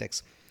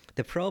dialectics.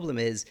 The problem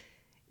is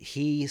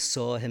he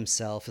saw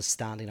himself as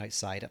standing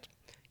outside it.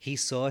 He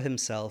saw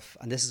himself,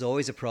 and this is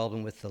always a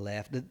problem with the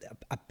left,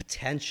 a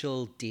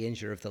potential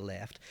danger of the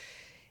left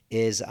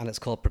is, and it's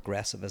called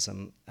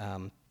progressivism,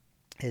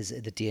 is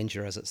the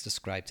danger as it's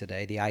described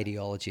today, the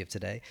ideology of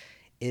today,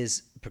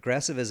 is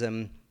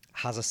progressivism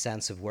has a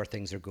sense of where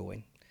things are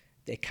going.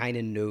 It kind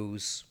of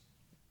knows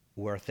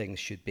where things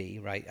should be,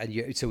 right? And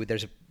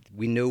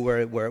we know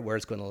where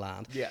it's going to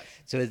land. Yeah.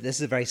 So this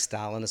is a very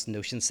Stalinist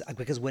notion,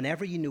 because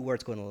whenever you know where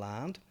it's going to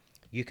land,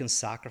 you can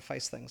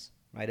sacrifice things,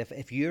 right?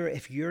 If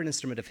you're an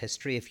instrument of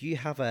history, if you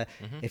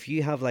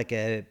have like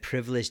a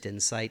privileged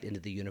insight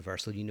into the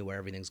universal, you know where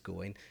everything's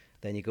going,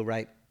 then you go,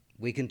 right,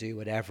 we can do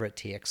whatever it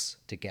takes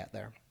to get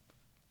there.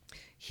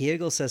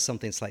 Hegel says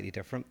something slightly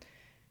different.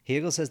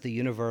 Hegel says the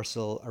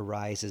universal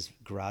arises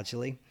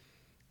gradually.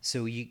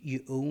 So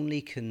you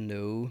only can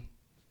know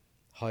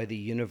how the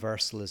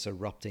universal is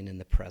erupting in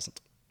the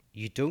present.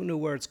 You don't know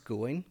where it's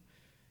going.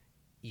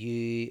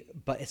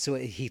 So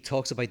he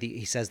talks about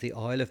he says the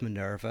owl of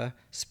Minerva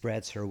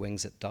spreads her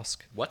wings at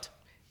dusk. What?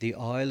 The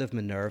owl of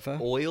Minerva.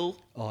 Oil?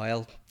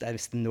 Owl. That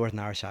is the Northern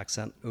Irish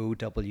accent.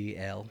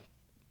 O-W-L.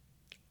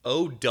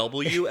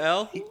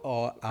 O-W-L? I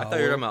thought you were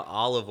talking about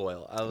olive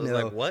oil. I was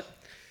like, what?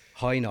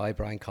 How now,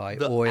 brown cow?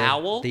 The oil.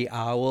 owl? The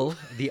owl.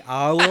 The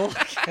owl.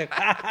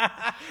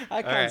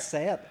 I can't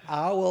say it.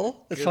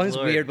 Owl. It sounds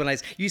weird when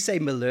you say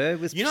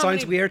Malou.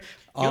 Sounds weird.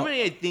 You know how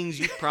many things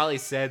you've probably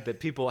said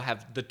that people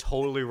have the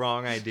totally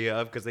wrong idea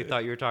of because they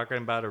thought you were talking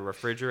about a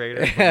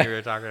refrigerator when you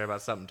were talking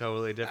about something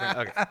totally different?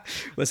 Okay.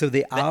 Well, so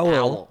the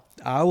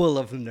owl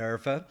of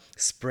Minerva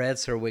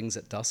spreads her wings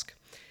at dusk.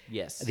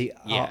 Yes.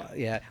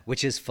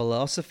 Which is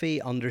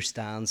philosophy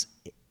understands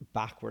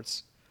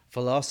backwards.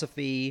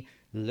 Philosophy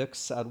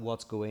looks at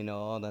what's going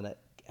on and it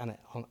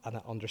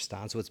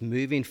understands. So it's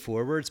moving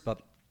forwards,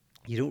 but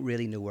you don't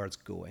really know where it's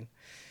going.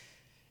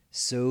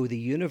 So the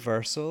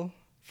universal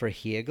for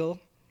Hegel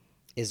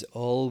is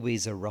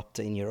always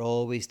erupting. You're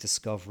always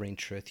discovering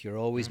truth. You're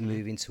always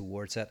moving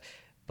towards it.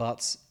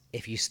 But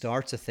if you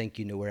start to think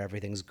you know where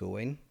everything's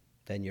going,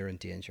 then you're in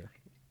danger.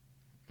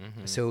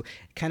 So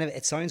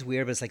it sounds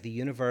weird, but it's like the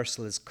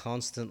universal is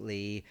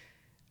constantly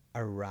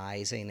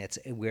arising. It's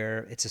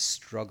a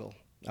struggle.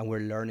 And we're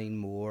learning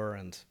more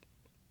and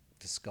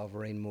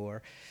discovering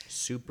more.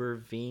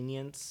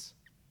 Supervenience?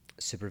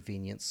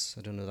 supervenience.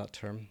 I don't know that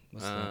term.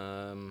 What's that?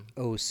 Um,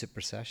 Oh,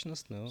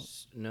 supersessionist? No,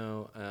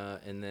 no,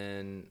 and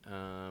then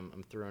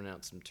I'm throwing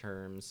out some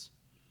terms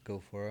go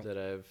for it. that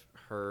I've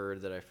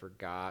heard that I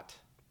forgot.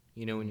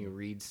 You know, when you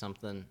read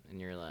something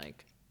and you're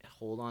like,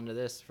 hold on to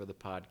this for the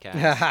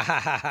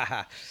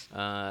podcast.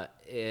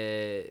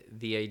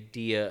 The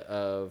idea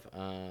of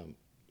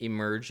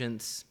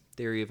emergence,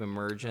 theory of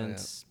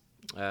emergence,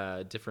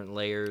 different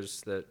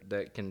layers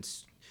that can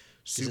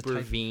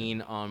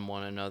supervene on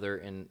one another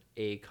in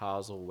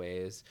acausal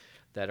ways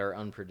that are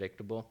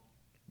unpredictable.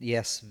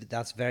 Yes,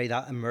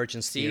 that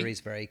emergence theory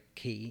is very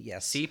key.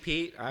 Yes. See,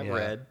 Pete, I've Yeah.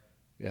 read.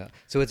 Yeah.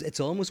 So it's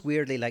almost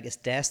weirdly like its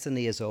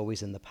destiny is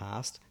always in the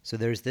past. So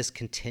there's this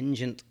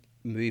contingent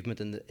movement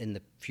in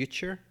the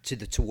future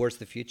towards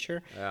the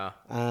future. Yeah.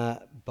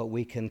 But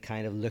we can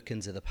kind of look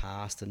into the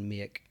past and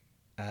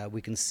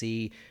we can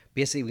see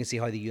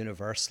how the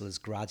universal is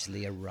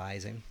gradually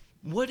arising.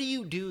 What do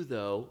you do,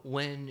 though,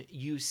 when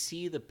you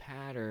see the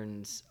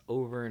patterns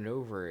over and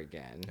over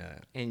again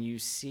and you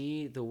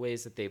see the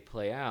ways that they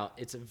play out?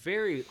 It's a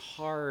very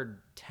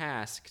hard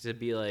task to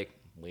be like,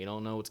 we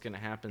don't know what's going to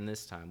happen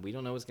this time. We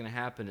don't know what's going to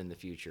happen in the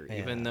future,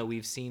 even though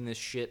we've seen this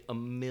shit a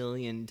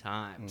million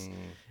times.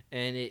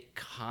 And it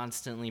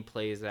constantly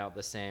plays out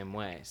the same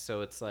way.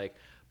 So it's like,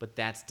 but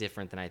that's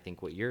different than I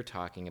think what you're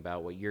talking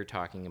about. What you're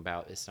talking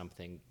about is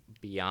something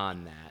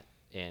beyond that.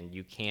 And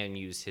you can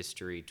use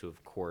history to,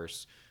 of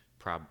course,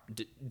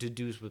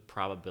 deduce with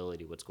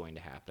probability what's going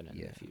to happen in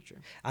the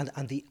future.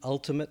 And the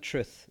ultimate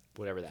truth,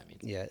 whatever that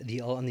means. Yeah,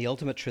 the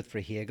ultimate truth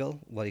for Hegel,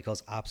 what he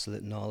calls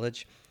absolute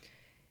knowledge,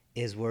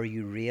 is where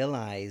you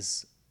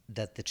realize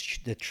that the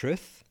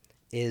truth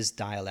is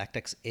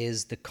dialectics,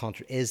 is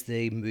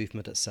the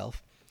movement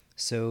itself.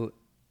 So,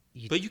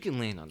 but you can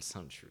land on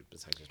some truth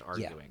besides just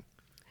arguing.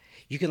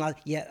 You can,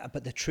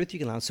 but the truth you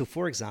can land. So,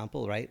 for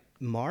example, right,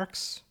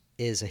 Marx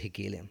is a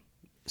Hegelian.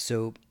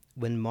 So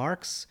when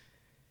Marx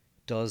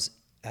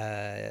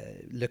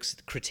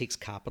critiques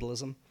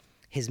capitalism,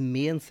 his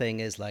main thing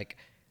is like,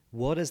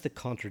 what is the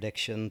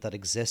contradiction that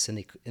exists in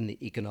the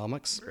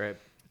economics? Right.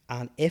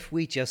 And if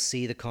we just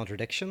see the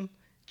contradiction,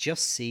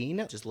 just seeing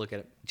it, just look at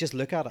it. Just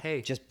look at it.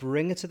 Hey, just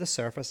bring it to the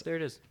surface. There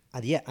it is.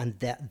 And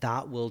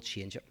that will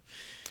change it.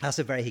 That's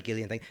a very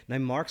Hegelian thing. Now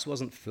Marx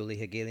wasn't fully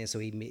Hegelian, so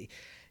he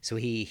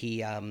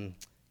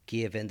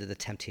gave in to the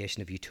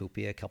temptation of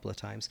utopia a couple of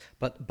times.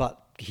 But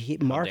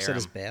Marx at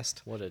his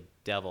best. What a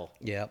devil.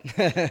 Yeah.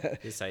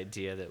 This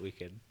idea that we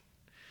could.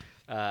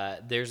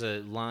 There's a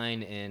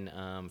line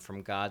in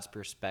From God's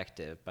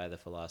Perspective by the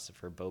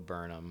philosopher Bo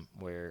Burnham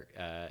where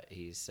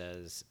he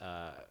says,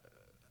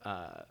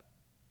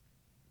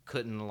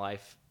 couldn't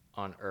life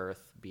on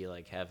earth be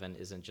like heaven?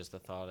 Isn't just the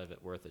thought of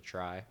it worth a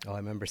try? Oh, I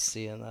remember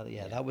seeing that.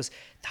 Yeah. That was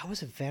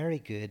a very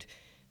good.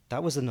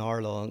 That was an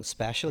hour-long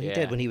special he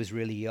did when he was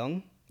really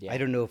young. Yeah. I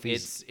don't know if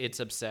he's... It's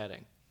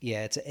upsetting.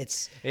 Yeah,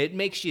 it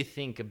makes you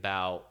think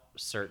about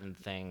certain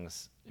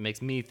things. It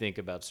makes me think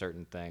about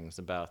certain things,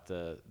 about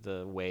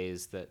the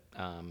ways that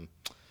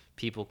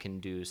people can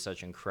do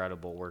such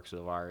incredible works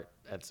of art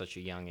at such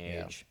a young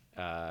age,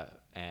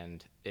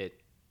 and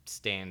it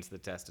stands the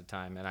test of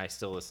time. And I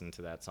still listen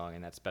to that song,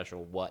 and that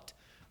special "What"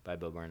 by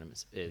Bo Burnham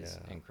is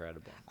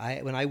incredible.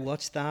 When I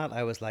watched that,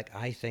 I was like,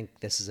 I think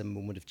this is a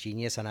moment of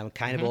genius, and I'm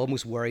kind of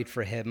almost worried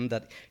for him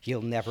that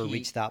he'll never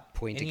reach that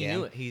point and again. He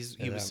knew it.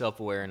 He was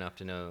self-aware enough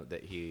to know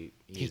that he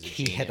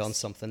hit on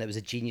something. It was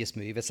a genius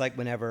move. It's like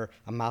whenever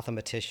a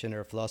mathematician or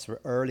a philosopher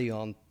early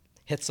on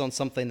hits on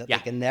something that they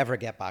can never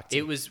get back to.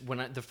 It was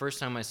the first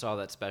time I saw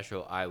that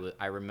special.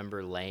 I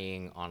remember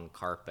laying on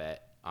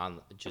carpet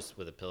just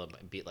with a pillow,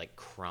 be like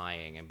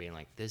crying and being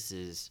like,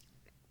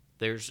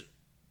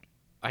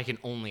 I can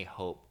only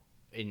hope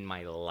in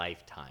my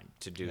lifetime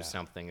to do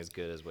something as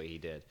good as what he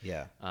did.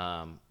 Yeah.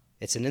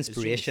 It's an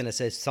inspiration.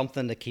 It's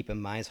something to keep in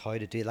mind how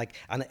to do.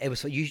 And it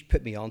was, you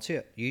put me onto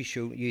it.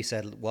 You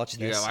said watch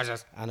this. Yeah, watch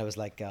this. And I was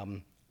like,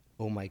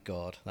 oh my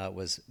God, that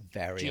was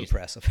very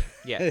impressive.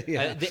 Yeah.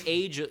 The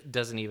age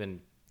doesn't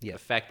even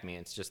affect me.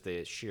 It's just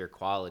the sheer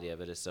quality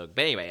of it is so.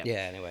 But anyway.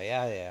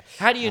 Yeah.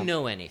 How do you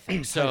know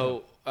anything?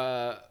 So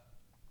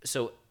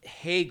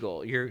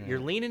Hegel, you're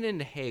leaning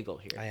into Hegel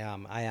here. I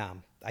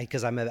am.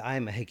 Because I'm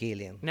a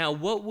Hegelian. Now,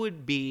 what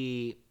would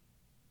be,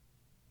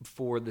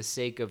 for the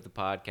sake of the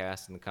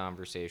podcast and the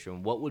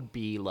conversation, what would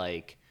be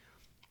like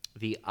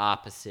the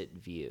opposite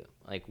view?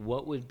 Like,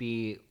 what would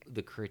be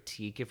the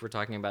critique if we're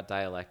talking about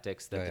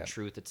dialectics, that the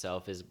truth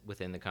itself is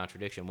within the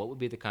contradiction? What would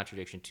be the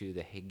contradiction to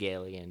the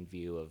Hegelian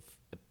view of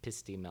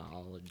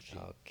epistemology?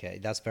 Okay,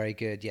 that's very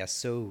good. Yes,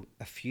 so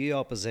a few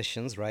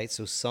oppositions, right?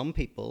 So some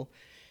people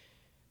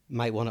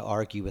might want to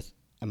argue with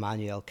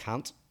Immanuel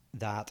Kant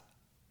that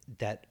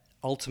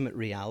ultimate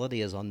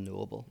reality is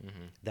unknowable,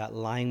 that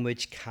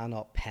language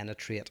cannot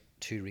penetrate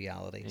to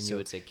reality. And you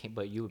would say,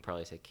 but you would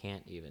probably say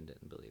Kant even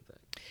didn't believe that.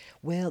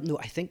 Well, no,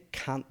 I think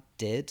Kant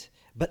did.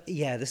 But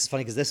yeah, this is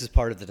funny because this is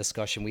part of the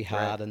discussion we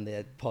had in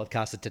the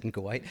podcast that didn't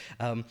go out.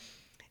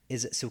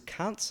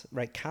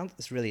 Kant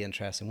is really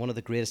interesting. One of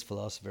the greatest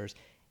philosophers.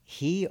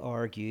 He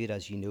argued,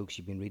 as you know, because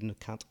you've been reading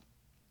Kant,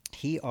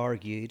 he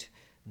argued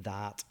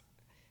that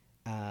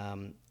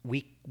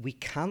we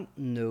can't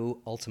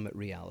know ultimate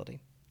reality,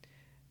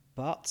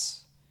 but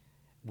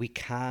we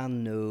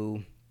can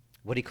know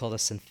what he called a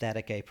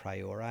synthetic a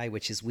priori,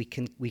 which is we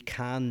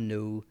can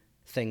know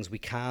things, we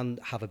can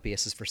have a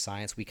basis for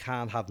science, we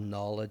can have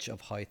knowledge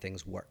of how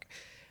things work,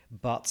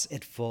 but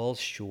it falls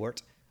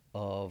short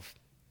of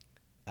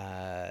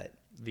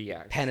The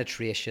actual.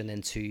 penetration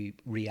into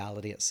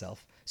reality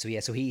itself. So yeah,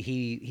 so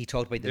he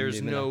talked about the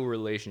There's noumena. no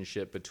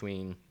relationship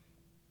between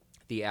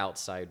the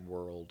outside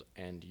world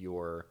and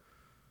your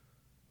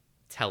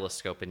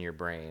telescope in your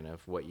brain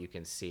of what you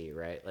can see,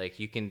 right? Like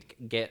you can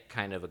get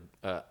kind of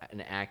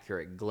an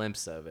accurate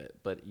glimpse of it,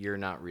 but you're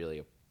not really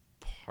a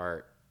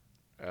part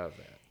of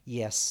it.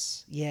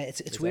 Yes, yeah,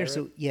 it's Is that weird. right?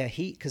 So yeah,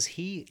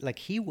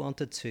 he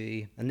wanted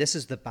to, and this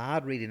is the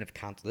bad reading of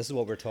Kant. This is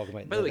what we're talking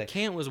about. By the way,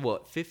 Kant was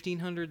what,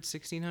 1500,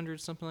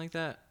 1600, something like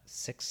that?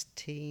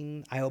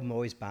 16. I'm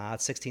always bad.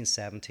 16,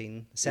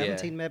 17,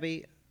 Yeah.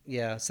 maybe.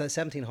 Yeah, so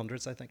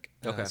 1700s, I think.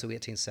 Okay. So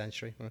 18th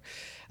century.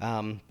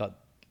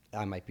 But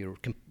I might be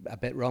a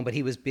bit wrong. But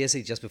he was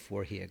basically just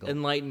before Hegel.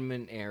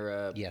 Enlightenment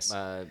era. Yes,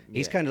 Yeah.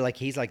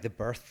 he's like the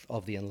birth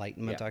of the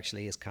Enlightenment. Yeah.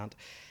 Actually, is Kant.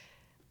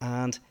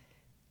 And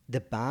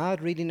the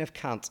bad reading of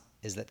Kant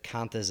is that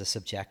Kant is a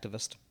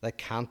subjectivist. That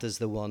Kant is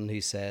the one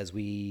who says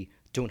we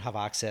don't have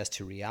access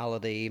to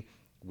reality.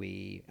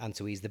 And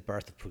so he's the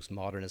birth of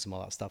postmodernism,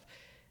 all that stuff.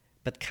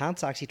 But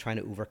Kant's actually trying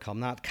to overcome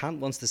that. Kant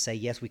wants to say,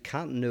 yes, we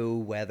can't know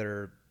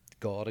whether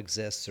God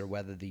exists or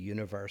whether the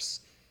universe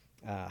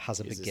has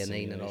a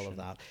beginning and all of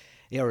that,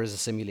 or is a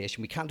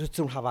simulation. We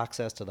don't have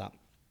access to that.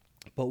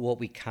 But what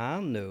we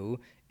can know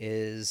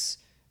is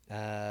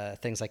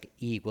things like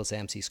E equals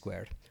mc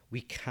squared.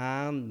 We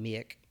can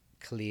make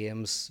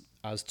claims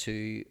as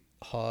to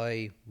how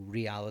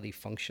reality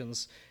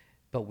functions,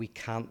 but we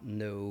can't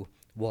know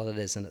what it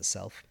is in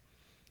itself.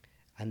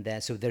 And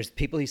then, so there's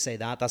people who say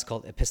that's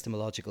called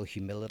epistemological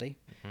humility,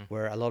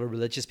 where a lot of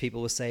religious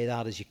people will say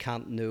that is you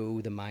can't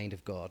know the mind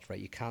of God, right?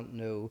 You can't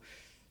know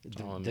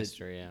the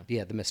mystery, yeah.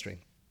 Yeah, the mystery.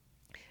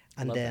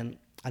 And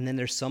then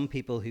there's some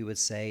people who would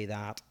say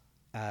that,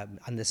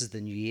 and this is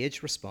the New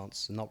Age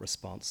response, not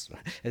response.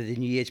 The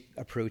New Age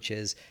approach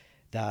is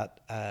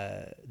that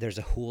there's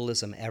a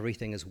holism,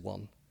 everything is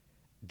one.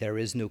 There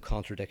is no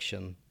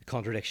contradiction.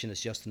 Contradiction is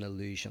just an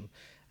illusion.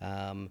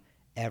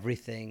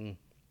 Everything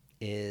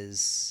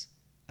is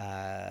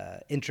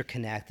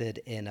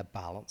interconnected in a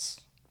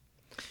balance.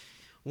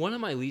 One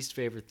of my least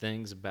favorite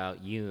things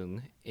about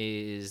Jung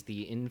is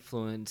the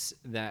influence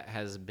that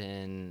has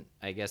been,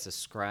 I guess,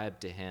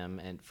 ascribed to him,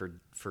 and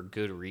for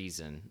good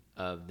reason,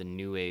 of the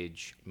New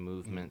Age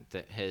movement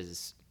that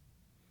has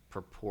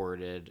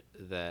purported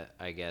that,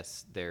 I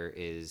guess, there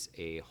is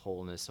a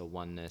wholeness, a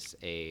oneness,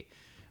 a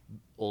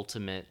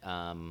ultimate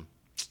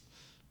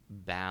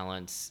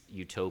balance,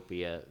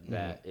 utopia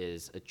that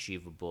is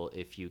achievable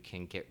if you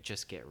can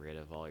just get rid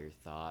of all your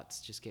thoughts,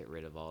 just get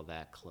rid of all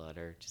that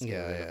clutter, just get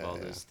rid of all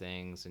those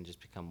things and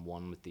just become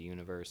one with the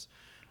universe.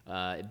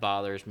 It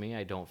bothers me.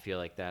 I don't feel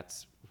like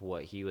that's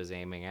what he was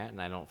aiming at,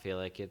 and I don't feel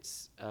like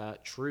it's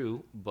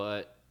true,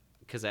 but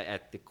because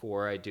at the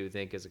core I do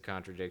think is a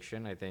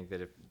contradiction. I think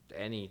that if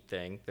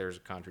anything, there's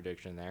a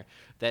contradiction there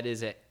that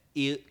is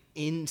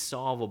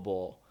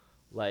insolvable.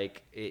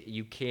 Like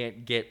you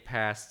can't get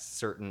past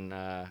certain.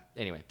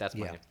 Anyway, that's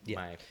my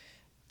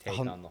take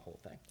on the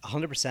whole thing.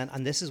 100%,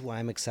 and this is why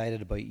I'm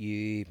excited about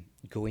you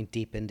going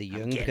deep into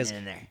Jung, because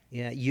in there.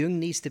 Yeah, Jung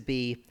needs to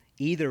be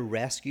either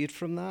rescued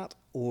from that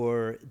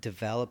or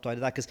developed out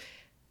of that, because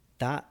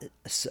that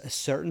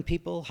certain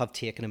people have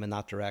taken him in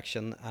that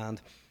direction,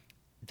 and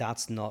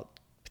that's not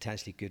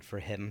potentially good for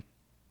him.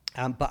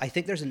 But I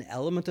think there's an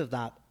element of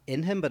that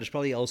in him, but there's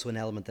probably also an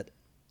element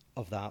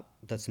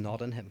that's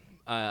not in him.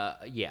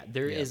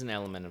 There is an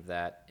element of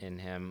that in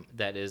him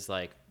that is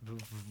like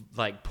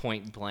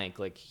point blank.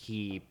 Like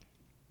he,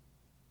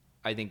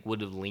 I think,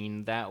 would have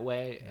leaned that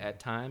way at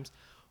times.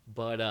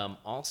 But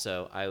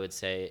also, I would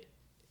say,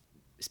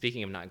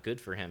 speaking of not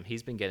good for him,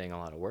 he's been getting a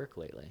lot of work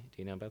lately.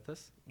 Do you know about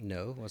this?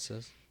 No, what's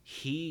this?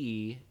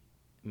 He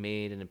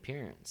made an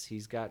appearance.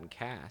 He's gotten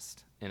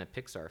cast in a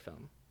Pixar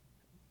film.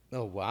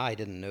 Oh, wow, I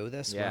didn't know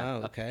this. Yeah,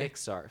 wow, okay. A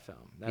Pixar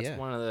film. That's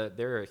one of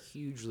they're a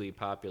hugely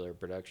popular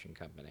production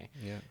company.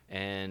 Yeah.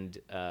 And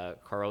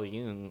Carl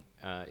Jung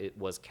it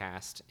was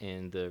cast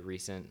in the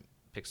recent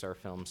Pixar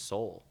film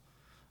Soul.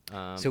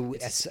 So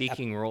it's a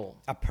speaking role.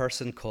 A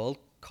person called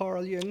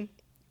Carl Jung,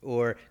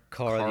 or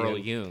Carl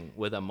Jung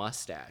with a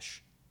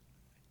mustache.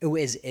 Who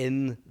is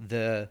in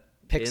the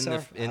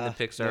Pixar? In the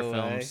Pixar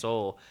film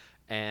Soul.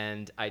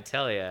 And I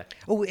tell you...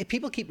 Oh,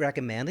 people keep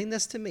recommending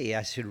this to me.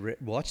 I should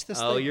watch this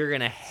thing. You're going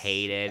to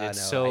hate it. I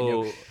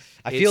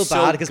feel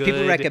bad because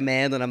people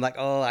recommend, and I'm like,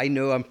 oh, I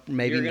know I'm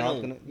maybe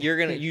not going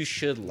to... You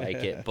should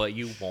like it, but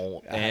you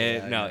won't.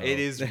 It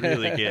is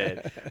really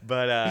good.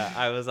 But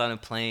I was on a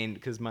plane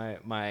because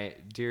my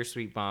dear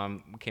sweet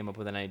mom came up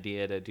with an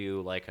idea to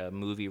do like a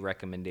movie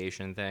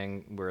recommendation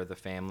thing where the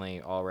family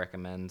all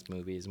recommends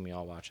movies and we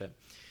all watch it.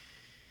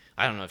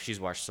 I don't know if she's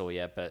watched Soul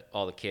yet, but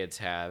all the kids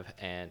have.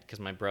 And because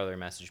my brother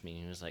messaged me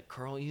and he was like,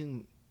 Carl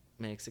Jung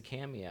makes a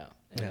cameo.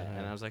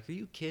 And I was like, are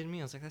you kidding me?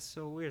 I was like, that's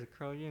so weird.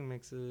 Carl Jung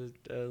makes a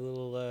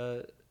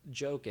little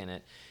joke in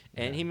it.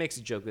 And he makes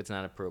a joke that's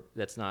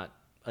not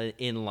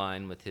in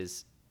line with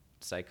his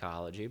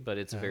psychology, but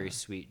it's a very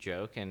sweet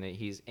joke, and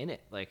he's in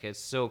it. Like, it's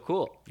so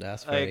cool.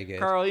 That's very good.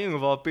 Carl Jung,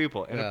 of all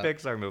people, in a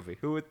Pixar movie.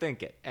 Who would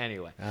think it?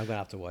 Anyway. I'm going to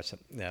have to watch it.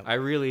 Yeah. I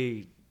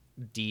really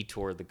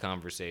detoured the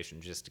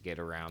conversation just to get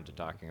around to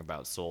talking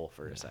about Soul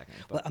for a second.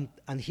 But. Well,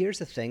 and here's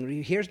the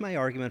thing. Here's my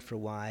argument for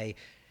why.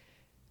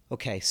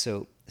 Okay,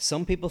 so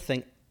some people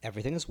think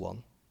everything is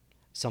one.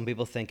 Some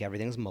people think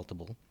everything is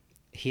multiple.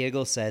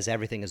 Hegel says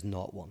everything is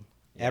not one.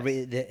 Yes.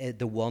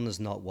 The one is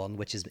not one,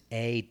 which is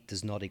A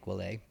does not equal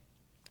A,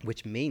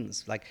 which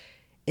means, like,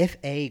 if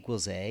A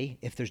equals A,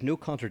 if there's no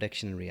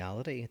contradiction in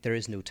reality, there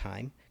is no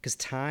time, because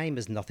time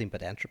is nothing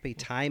but entropy.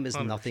 Time is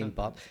nothing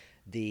but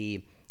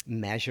the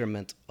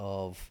measurement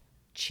of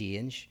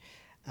change.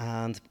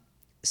 And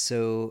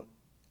so,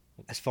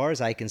 as far as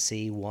I can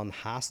see, one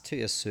has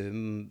to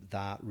assume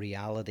that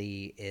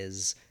reality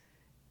is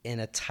in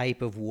a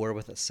type of war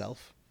with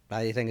itself.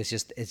 I think it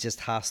just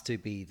has to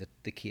be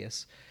the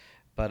case.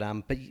 But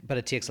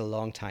it takes a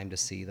long time to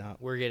see that.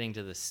 We're getting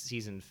to the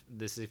season.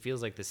 It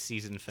feels like the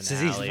season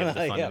finale of the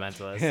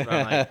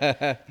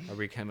Fundamentalists.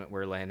 Like,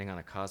 we're landing on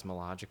a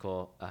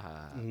cosmological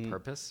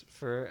purpose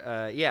for.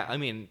 I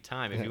mean,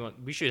 time. If you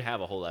want, we should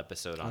have a whole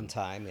episode on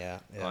time. Yeah.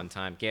 On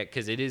time. Yeah,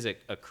 because it is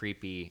a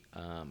creepy.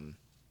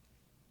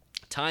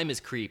 Time is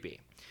creepy.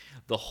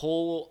 The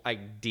whole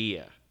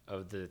idea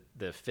of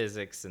the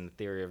physics and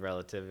theory of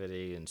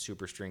relativity and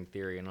superstring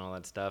theory and all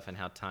that stuff, and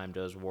how time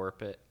does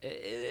warp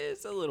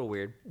it's a little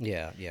weird.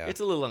 Yeah. It's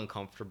a little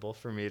uncomfortable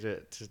for me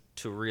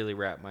to really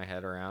wrap my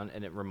head around,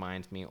 and it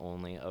reminds me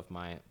only of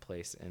my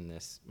place in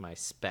my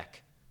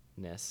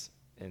speckness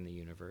in the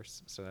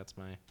universe. So that's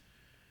my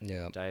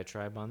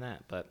diatribe on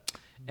that. But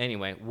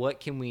anyway,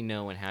 what can we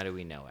know and how do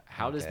we know it?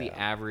 How does the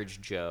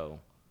average Joe,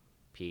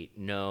 Pete,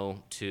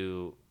 know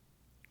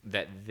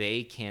that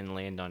they can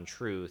land on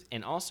truth?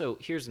 And also,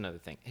 here's another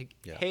thing.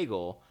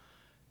 Hegel,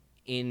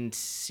 in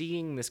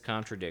seeing this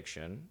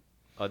contradiction,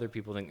 other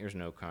people think there's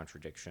no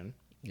contradiction.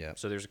 Yeah.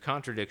 So there's a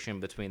contradiction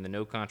between the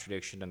no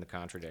contradiction and the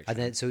contradiction. And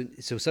then,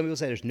 so some people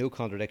say there's no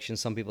contradiction.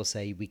 Some people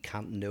say we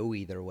can't know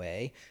either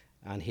way.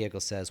 And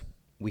Hegel says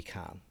we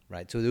can,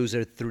 right? So those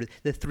are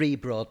the three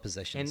broad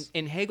positions.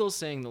 And Hegel's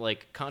saying that,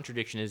 like,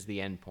 contradiction is the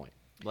end point.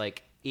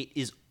 Like, it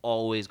is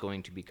always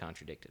going to be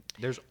contradicted.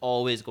 There's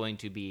always going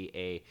to be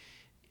a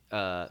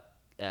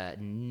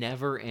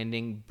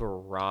never-ending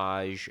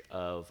barrage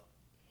of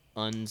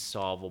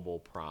unsolvable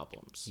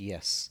problems.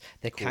 Yes,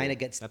 that kind of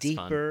gets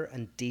deeper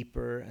and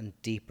deeper and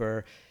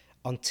deeper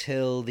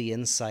until the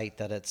insight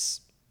that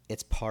it's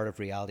part of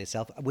reality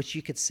itself. Which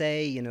you could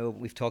say,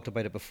 we've talked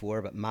about it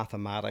before, but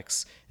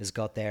mathematics has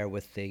got there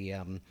with the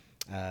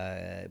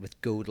with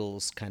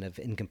Gödel's kind of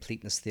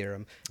incompleteness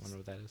theorem. I wonder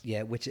what that is.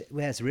 Yeah, which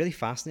is really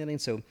fascinating.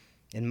 So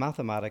in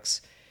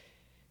mathematics,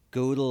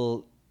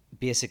 Gödel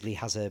basically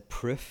has a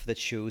proof that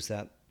shows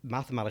that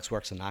mathematics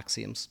works on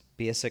axioms,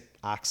 basic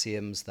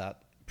axioms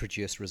that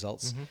produce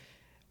results,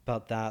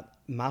 but that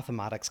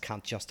mathematics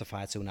can't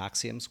justify its own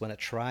axioms. When it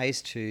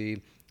tries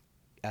to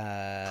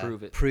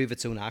prove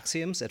its own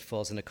axioms, it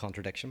falls into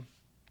contradiction.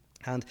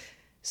 And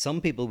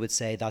some people would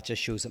say that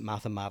just shows that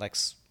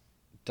mathematics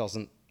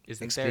doesn't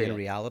explain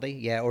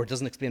reality, or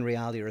doesn't explain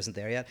reality or isn't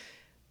there yet.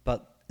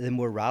 But the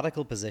more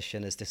radical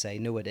position is to say,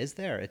 no, it is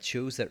there. It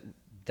shows that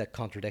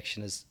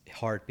contradiction is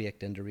hard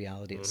baked into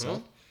reality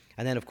itself.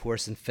 And then, of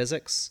course, in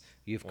physics,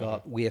 you've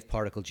got wave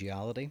particle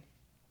duality.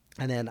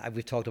 And then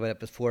we've talked about it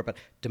before, but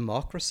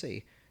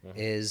democracy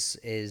is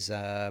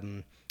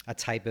a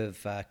type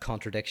of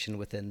contradiction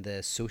within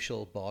the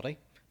social body,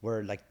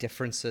 where, like,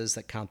 differences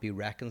that can't be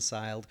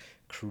reconciled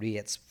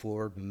creates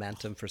forward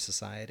momentum for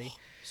society.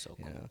 So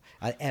cool.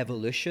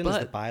 Evolution is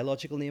the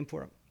biological name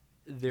for it.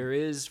 There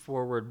is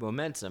forward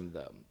momentum,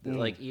 though.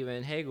 Like,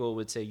 even Hegel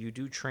would say, you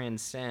do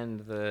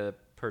transcend the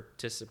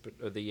participant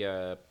or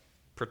the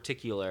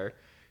particular.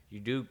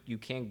 You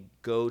can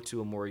go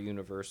to a more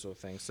universal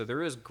thing. So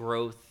there is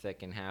growth that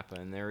can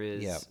happen. There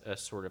is a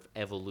sort of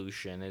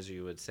evolution, as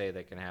you would say,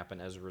 that can happen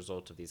as a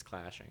result of these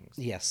clashings.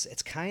 Yes,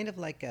 it's kind of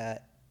like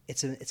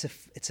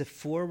it's a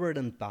forward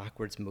and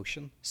backwards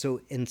motion.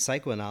 So in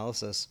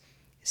psychoanalysis,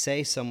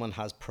 say someone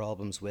has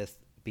problems with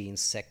being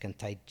sick and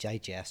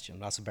digestion.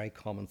 That's a very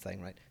common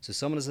thing, right? So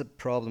someone has a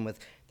problem with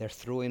they're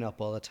throwing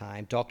up all the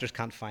time. Doctors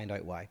can't find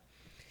out why.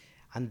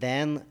 And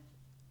then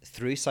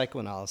through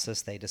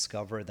psychoanalysis, they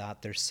discover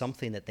that there's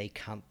something that they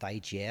can't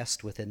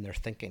digest within their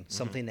thinking,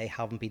 something they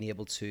haven't been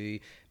able to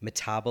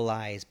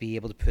metabolize, be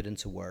able to put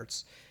into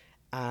words.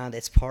 And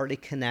it's partly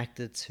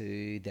connected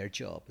to their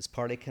job. It's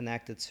partly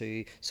connected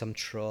to some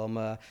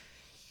trauma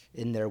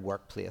in their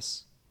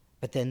workplace.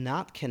 But then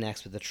that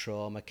connects with the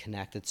trauma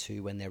connected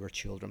to when they were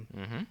children.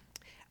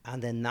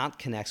 And then that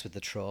connects with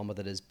the trauma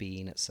that is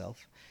being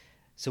itself.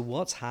 So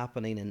what's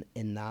happening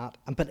in that?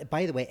 But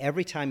by the way,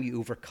 every time you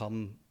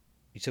overcome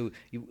So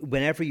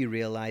whenever you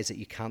realize that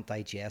you can't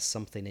digest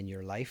something in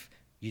your life,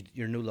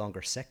 you're no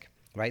longer sick,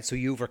 right? So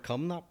you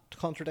overcome that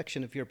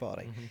contradiction of your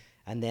body,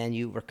 and then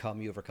you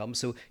overcome.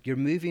 So you're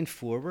moving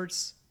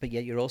forwards, but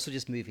yet you're also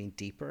just moving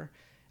deeper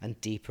and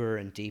deeper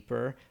and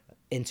deeper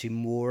into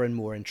more and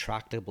more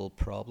intractable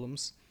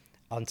problems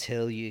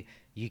until you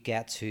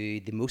get to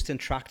the most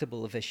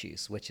intractable of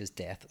issues, which is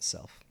death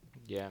itself.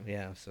 Yeah.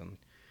 Yeah. So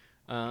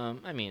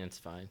I mean, it's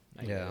fine.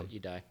 I get yeah, it. You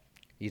die.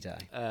 you die.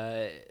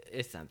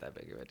 It's not that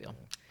big of a deal.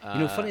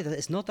 Funny that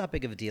it's not that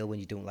big of a deal when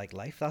you don't like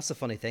life. That's the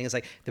funny thing. It's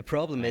like the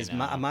problem I is,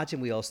 know. imagine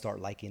we all start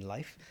liking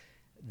life,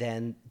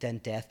 then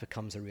death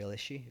becomes a real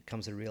issue. It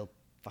becomes a real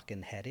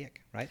fucking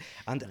headache, right?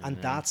 And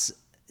that's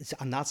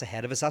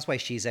ahead of us. That's why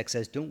Shizek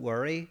says, "Don't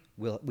worry,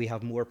 we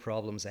have more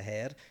problems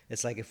ahead."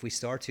 It's like if we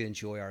start to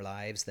enjoy our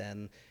lives,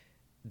 then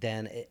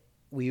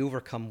we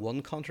overcome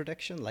one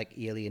contradiction, like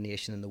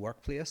alienation in the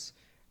workplace,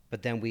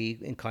 but then we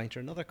encounter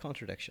another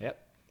contradiction.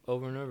 Yep.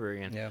 Over and over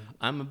again. Yeah.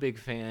 I'm a big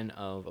fan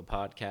of a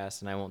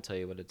podcast, and I won't tell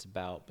you what it's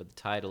about, but the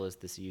title is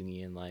This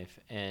Jungian Life,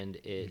 and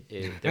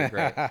they're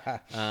great.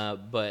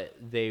 But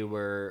they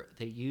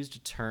used a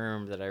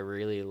term that I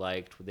really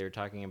liked. They were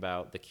talking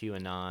about the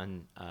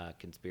QAnon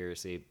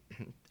conspiracy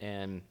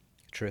and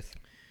Truth.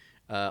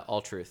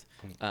 all truth,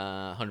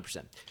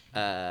 100%.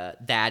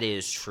 That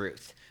is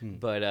truth.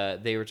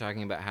 But they were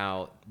talking about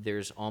how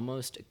there's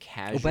almost a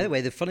casual. Oh, by the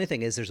way, the funny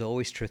thing is, there's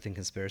always truth in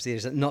conspiracy.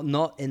 There's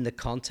not in the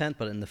content,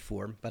 but in the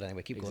form. But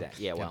anyway, keep going.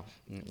 Yeah, well,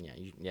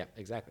 yeah,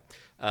 exactly.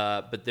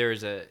 But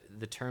there's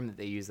the term that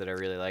they use that I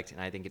really liked,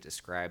 and I think it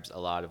describes a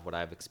lot of what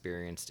I've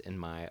experienced in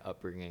my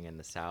upbringing in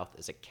the South,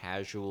 is a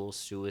casual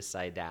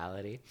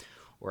suicidality,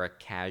 or a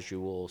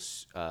casual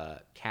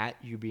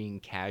you being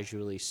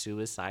casually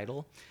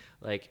suicidal.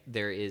 Like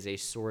there is a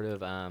sort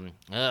of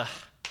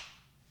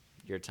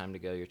your time to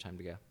go, your time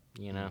to go.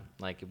 You know,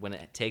 like when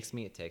it takes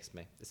me, it takes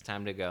me. It's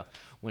time to go.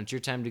 When it's your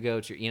time to go,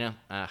 it's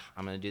I'm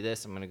gonna do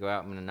this. I'm gonna go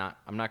out.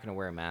 I'm not gonna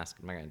wear a mask.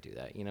 I'm not gonna do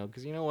that.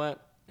 Because you know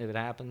what? If it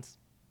happens,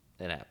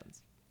 it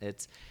happens.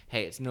 It's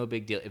no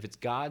big deal. If it's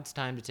God's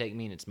time to take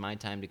me and it's my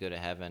time to go to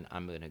heaven,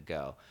 I'm gonna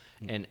go.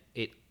 And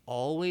it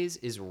always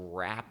is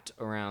wrapped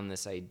around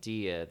this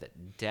idea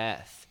that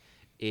death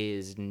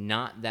is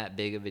not that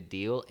big of a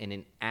deal, and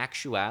in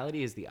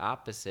actuality is the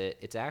opposite.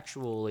 It's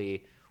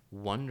actually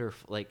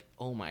wonderful. Like,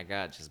 oh my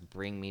God, just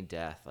bring me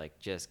death. Like,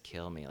 just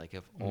kill me. Like,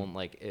 if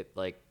only,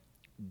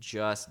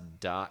 just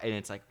die. And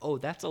it's like, oh,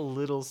 that's a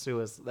little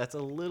suicidal.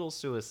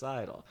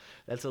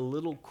 That's a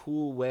little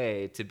cool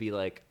way to be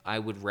like, I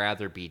would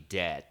rather be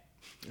dead.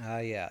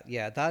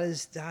 Yeah. That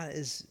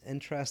is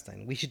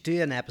interesting. We should do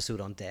an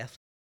episode on death.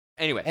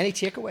 Anyway, Any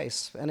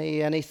takeaways?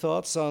 Any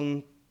thoughts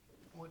on?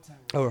 what time?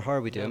 Or how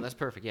are we doing? No, that's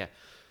perfect. Yeah.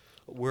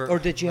 Or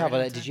did you have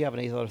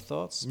any other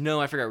thoughts?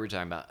 No, I forgot what we were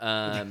talking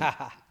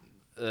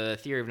about.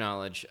 Theory of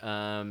knowledge.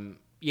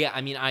 Yeah,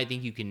 I mean, I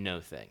think you can know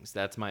things.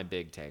 That's my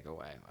big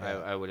takeaway. Yeah.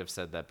 I would have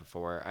said that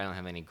before. I don't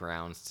have any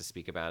grounds to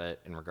speak about it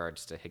in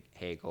regards to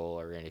Hegel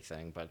or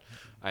anything, but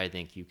I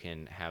think you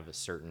can have a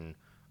certain...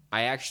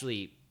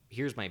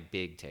 Here's my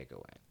big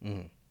takeaway.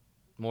 Mm-hmm.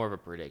 More of a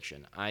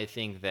prediction. I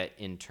think that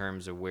in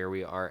terms of where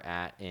we are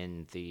at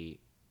in the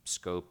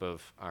scope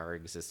of our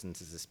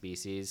existence as a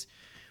species,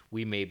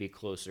 we may be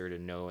closer to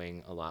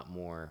knowing a lot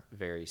more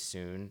very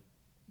soon,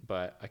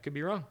 but I could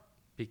be wrong.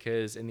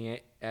 Because at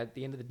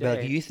the end of the day...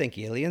 Well, do you think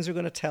aliens are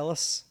going to tell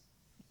us?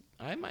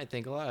 I might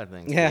think a lot of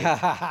things.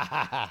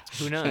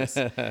 Who knows?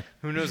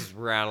 Who knows?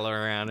 Rattling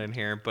around in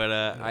here. But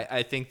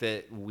I think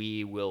that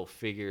we will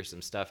figure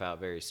some stuff out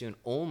very soon,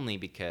 only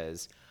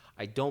because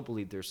I don't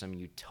believe there's some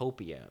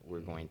utopia we're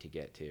going to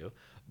get to.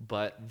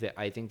 But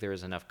I think there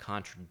is enough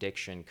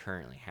contradiction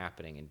currently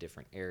happening in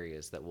different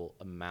areas that will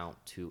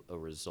amount to a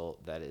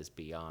result that is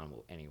beyond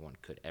what anyone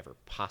could ever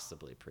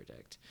possibly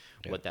predict.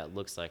 Yeah. What that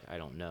looks like, I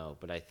don't know.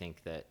 But I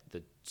think that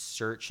the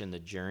search and the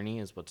journey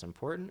is what's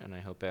important, and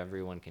I hope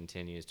everyone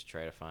continues to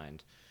try to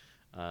find,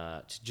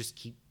 to just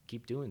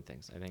keep doing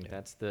things. I think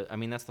that's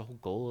the whole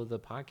goal of the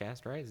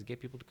podcast, right? Is to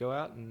get people to go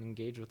out and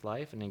engage with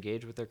life and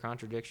engage with their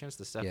contradictions,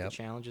 the stuff that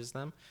challenges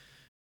them.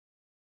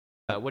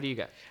 What do you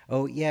got?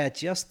 Oh, yeah,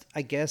 just,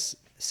 I guess,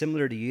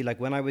 similar to you, like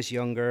when I was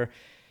younger,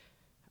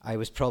 I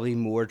was probably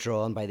more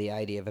drawn by the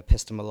idea of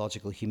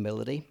epistemological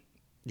humility,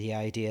 the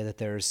idea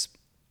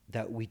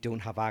that we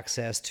don't have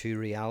access to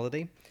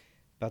reality.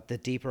 But the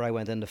deeper I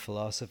went into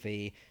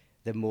philosophy,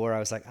 the more I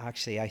was like,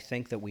 actually, I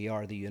think that we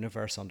are the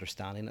universe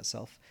understanding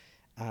itself.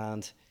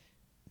 And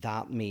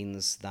that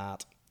means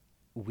that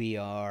we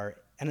are,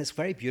 and it's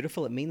very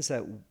beautiful, it means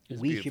that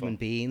human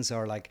beings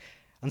are like,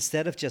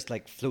 instead of just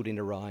like floating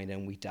around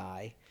and we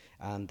die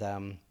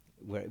and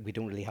we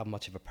don't really have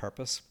much of a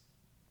purpose,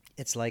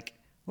 it's like,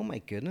 oh my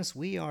goodness,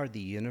 we are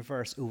the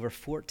universe over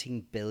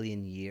 14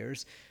 billion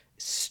years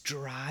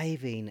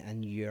striving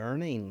and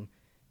yearning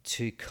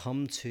to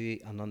come to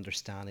an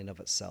understanding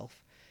of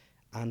itself.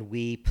 And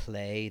we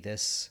play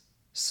this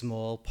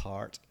small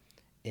part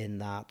in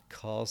that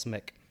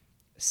cosmic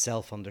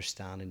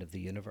self-understanding of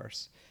the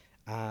universe.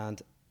 And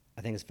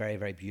I think it's very,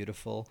 very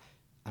beautiful.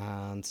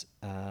 and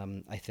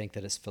I think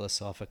that it's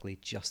philosophically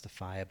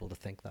justifiable to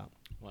think that.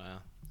 Wow,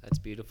 that's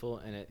beautiful,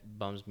 and it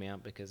bums me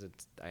out because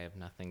I have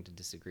nothing to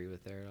disagree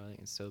with there. I think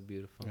it's so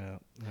beautiful. Yeah,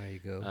 there you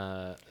go.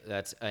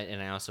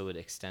 And I also would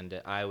extend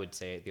it. I would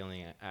say the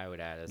only thing I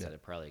would add is that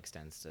it probably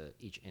extends to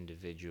each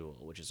individual,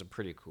 which is a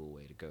pretty cool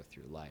way to go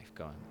through life.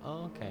 Going,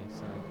 oh, okay,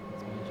 sorry,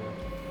 that's my joke.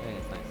 I think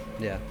it's nice.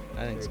 Yeah,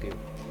 I think it's Very good.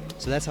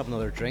 So let's have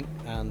another drink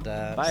and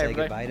Bye, say everybody.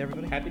 goodbye to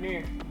everybody. Happy New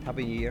Year.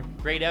 Happy New Year.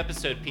 Great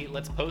episode, Pete.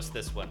 Let's post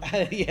this one.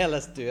 Yeah,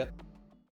 let's do it.